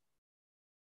about it.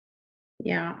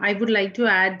 Yeah, I would like to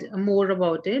add more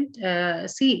about it.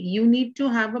 See, you need to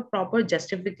have a proper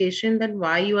justification that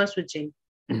why you are switching,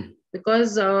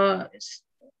 because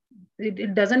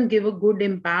it doesn't give a good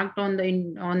impact on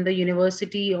the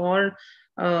university, or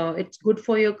it's good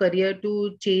for your career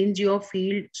to change your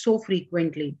field so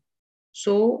frequently.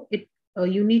 So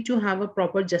you need to have a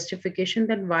proper justification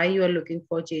that why you are looking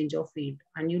for change of field,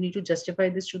 and you need to justify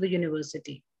this to the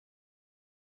university.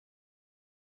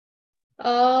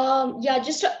 Yeah,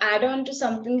 just to add on to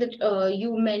something that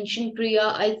you mentioned,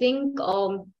 Priya, I think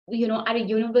at a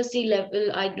university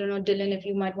level, I don't know, Dylan, if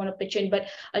you might want to pitch in, but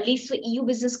at least for EU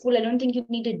Business School, I don't think you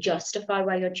need to justify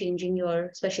why you're changing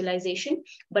your specialization.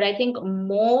 But I think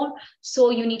more so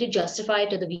you need to justify it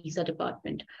to the visa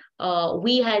department.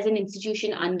 We as an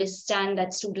institution understand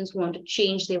that students want to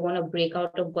change, they want to break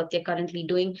out of what they're currently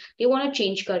doing, they want to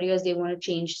change careers, they want to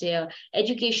change their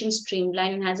education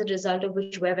streamline, and as a result of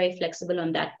which we're very flexible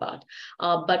on that part.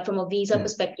 But from a visa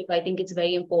perspective, I think it's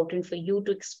very important for you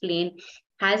to explain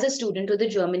as a student to the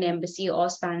German embassy or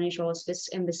Spanish or Swiss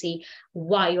embassy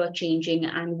why you're changing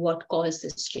and what caused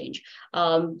this change.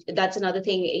 That's another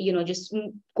thing, just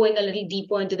going a little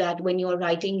deeper into that. When you're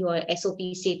writing your SOP,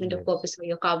 statement of purpose, or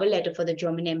your cover letter for the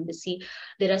German embassy,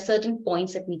 there are certain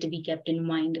points that need to be kept in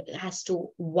mind as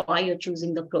to why you're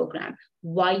choosing the program,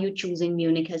 why you're choosing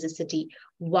Munich as a city,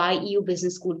 why EU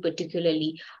Business School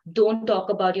particularly. Don't talk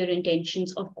about your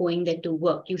intentions of going there to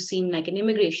work. You seem like an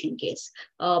immigration case.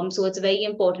 So it's very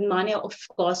important. Mane, of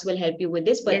course, will help you with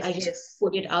this, but I just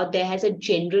put it out there as a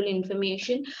general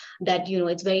information that,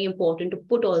 it's very important to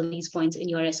put all these points in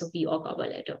your SOP or cover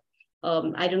letter.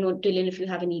 I don't know, Dylan, if you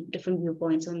have any different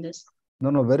viewpoints on this.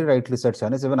 No, very rightly said,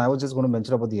 Shanice. Even I was just going to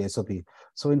mention about the SOP.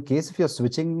 So in case if you're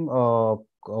switching, your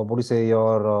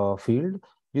field,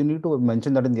 you need to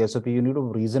mention that in the SOP. You need to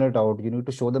reason it out. You need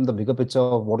to show them the bigger picture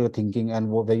of what you're thinking and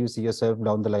where you see yourself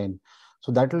down the line.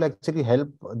 So that will actually help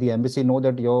the embassy know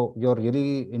that you're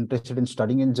really interested in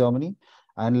studying in Germany.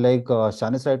 And like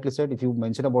Shanice rightly said, if you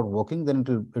mention about working, then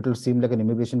it'll seem like an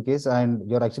immigration case, and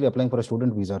you're actually applying for a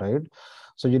student visa, right?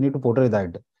 So you need to portray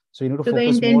that. So you need to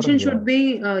focus the intention more, should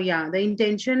be, the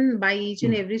intention by each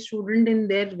and every student in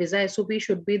their visa SOP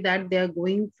should be that they are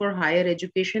going for higher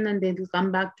education and they will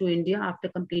come back to India after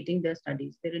completing their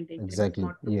studies. Their intention is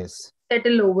not to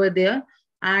settle over there.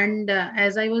 And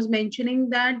as I was mentioning,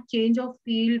 that change of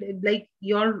field, like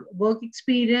your work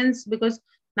experience, because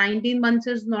 19 months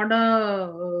is not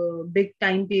a big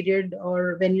time period,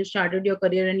 or when you started your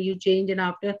career and you change, and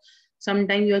after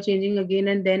sometime you're changing again,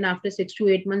 and then after 6 to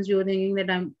 8 months you're thinking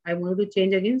that I want to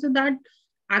change again. So that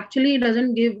actually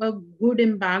doesn't give a good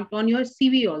impact on your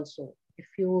CV also, if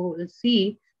you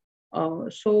see.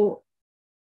 So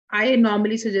I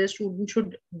normally suggest students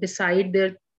should decide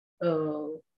their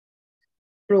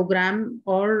program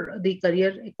or the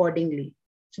career accordingly.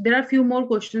 So there are a few more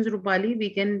questions, Rupali. We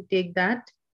can take that.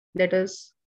 Let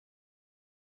us.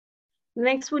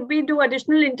 Next would be, do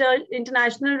additional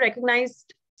international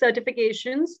recognized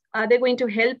certifications, are they going to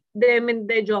help them in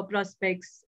their job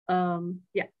prospects? Sorry,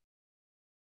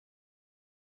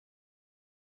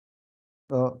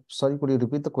 could you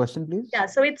repeat the question, please? Yeah,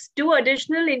 so it's, do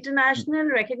additional international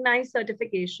recognized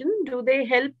certification, do they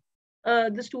help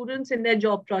the students in their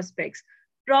job prospects?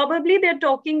 Probably they're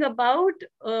talking about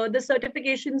the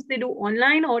certifications they do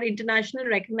online or international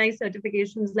recognized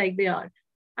certifications like they are.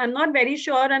 I'm not very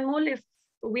sure, Anmol. If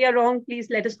we are wrong, please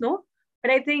let us know.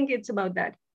 But I think it's about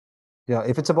that. Yeah,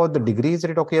 if it's about the degrees that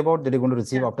you're talking about that you're going to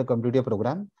receive after completing your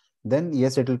program, then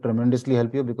yes, it will tremendously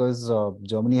help you, because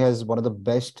Germany has one of the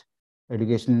best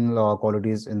educational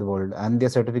qualities in the world, and their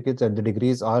certificates and the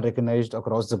degrees are recognized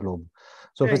across the globe.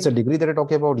 So if it's a degree that you're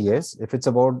talking about, yes. If it's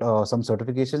about some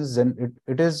certifications, then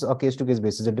it is a case-to-case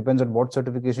basis. It depends on what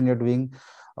certification you're doing,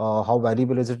 how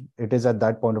valuable it is at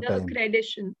that point of time.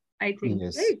 Accreditation, I think.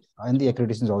 Yes, right? And the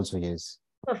accreditations also, yes.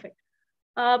 Perfect.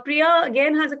 Priya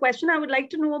again has a question. I would like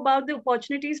to know about the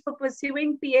opportunities for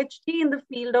pursuing PhD in the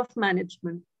field of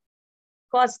management.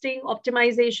 Costing,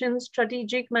 optimization,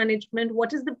 strategic management.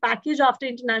 What is the package after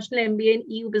International MBA in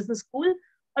EU Business School?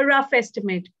 A rough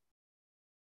estimate.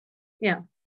 Yeah.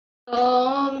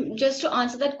 Just to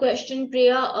answer that question,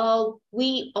 Priya,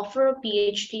 we offer a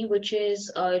PhD, which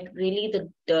is really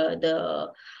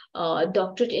the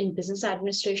doctorate in business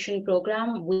administration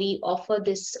program. We offer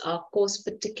this course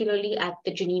particularly at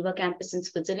the Geneva campus in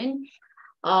Switzerland.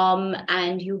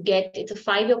 And it's a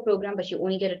 5-year program, but you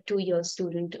only get a 2-year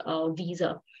student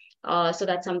visa. So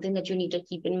that's something that you need to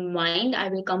keep in mind. I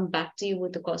will come back to you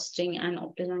with the costing and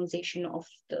optimization of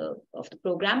the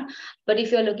program. But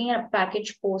if you're looking at a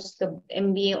package post the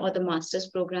MBA or the master's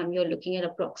program, you're looking at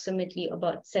approximately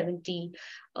about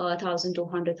 70,000 to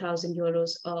 100,000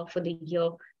 euros for the year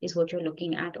is what you're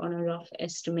looking at on a rough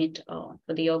estimate for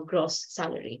the year gross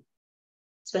salary,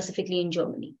 specifically in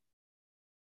Germany.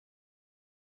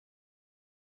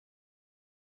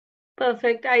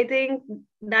 Perfect. I think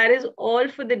that is all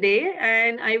for the day.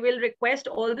 And I will request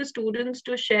all the students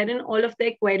to share in all of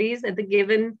their queries at the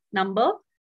given number.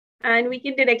 And we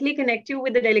can directly connect you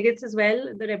with the delegates as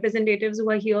well. The representatives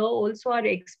who are here also are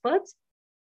experts.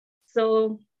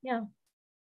 So, yeah.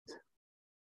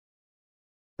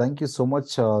 Thank you so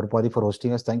much, Rupali, for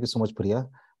hosting us. Thank you so much, Priya.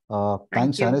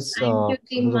 Thanks, you. Shanice. Thank you, It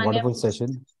Team was a Manya. wonderful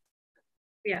session.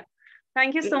 Yeah.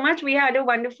 Thank you so much. We had a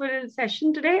wonderful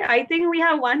session today. I think we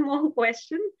have one more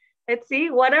question. Let's see.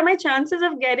 What are my chances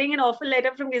of getting an offer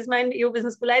letter from Gizma EU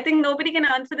Business School? I think nobody can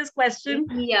answer this question.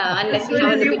 Yeah, unless As soon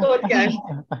as you both can.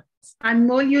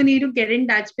 Anmol, you need to get in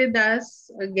touch with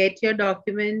us, get your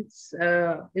documents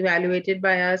evaluated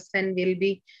by us, and we'll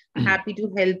be happy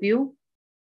to help you.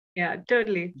 Yeah,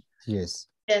 totally. Yes.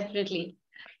 Definitely.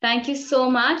 Thank you so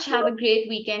much. Have a great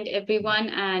weekend, everyone.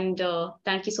 And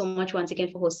thank you so much once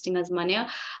again for hosting us, Manya.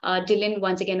 Dylan,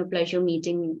 once again, a pleasure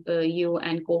meeting you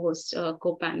and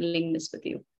co-paneling this with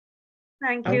you.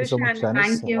 Thank Thank you, you so much, Shannon.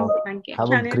 Shanice. Thank you. Thank you. Have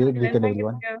a Shannon, great Dylan, weekend, thank you.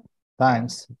 everyone.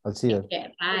 Thanks. I'll see you. Take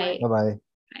care. Bye. Bye-bye.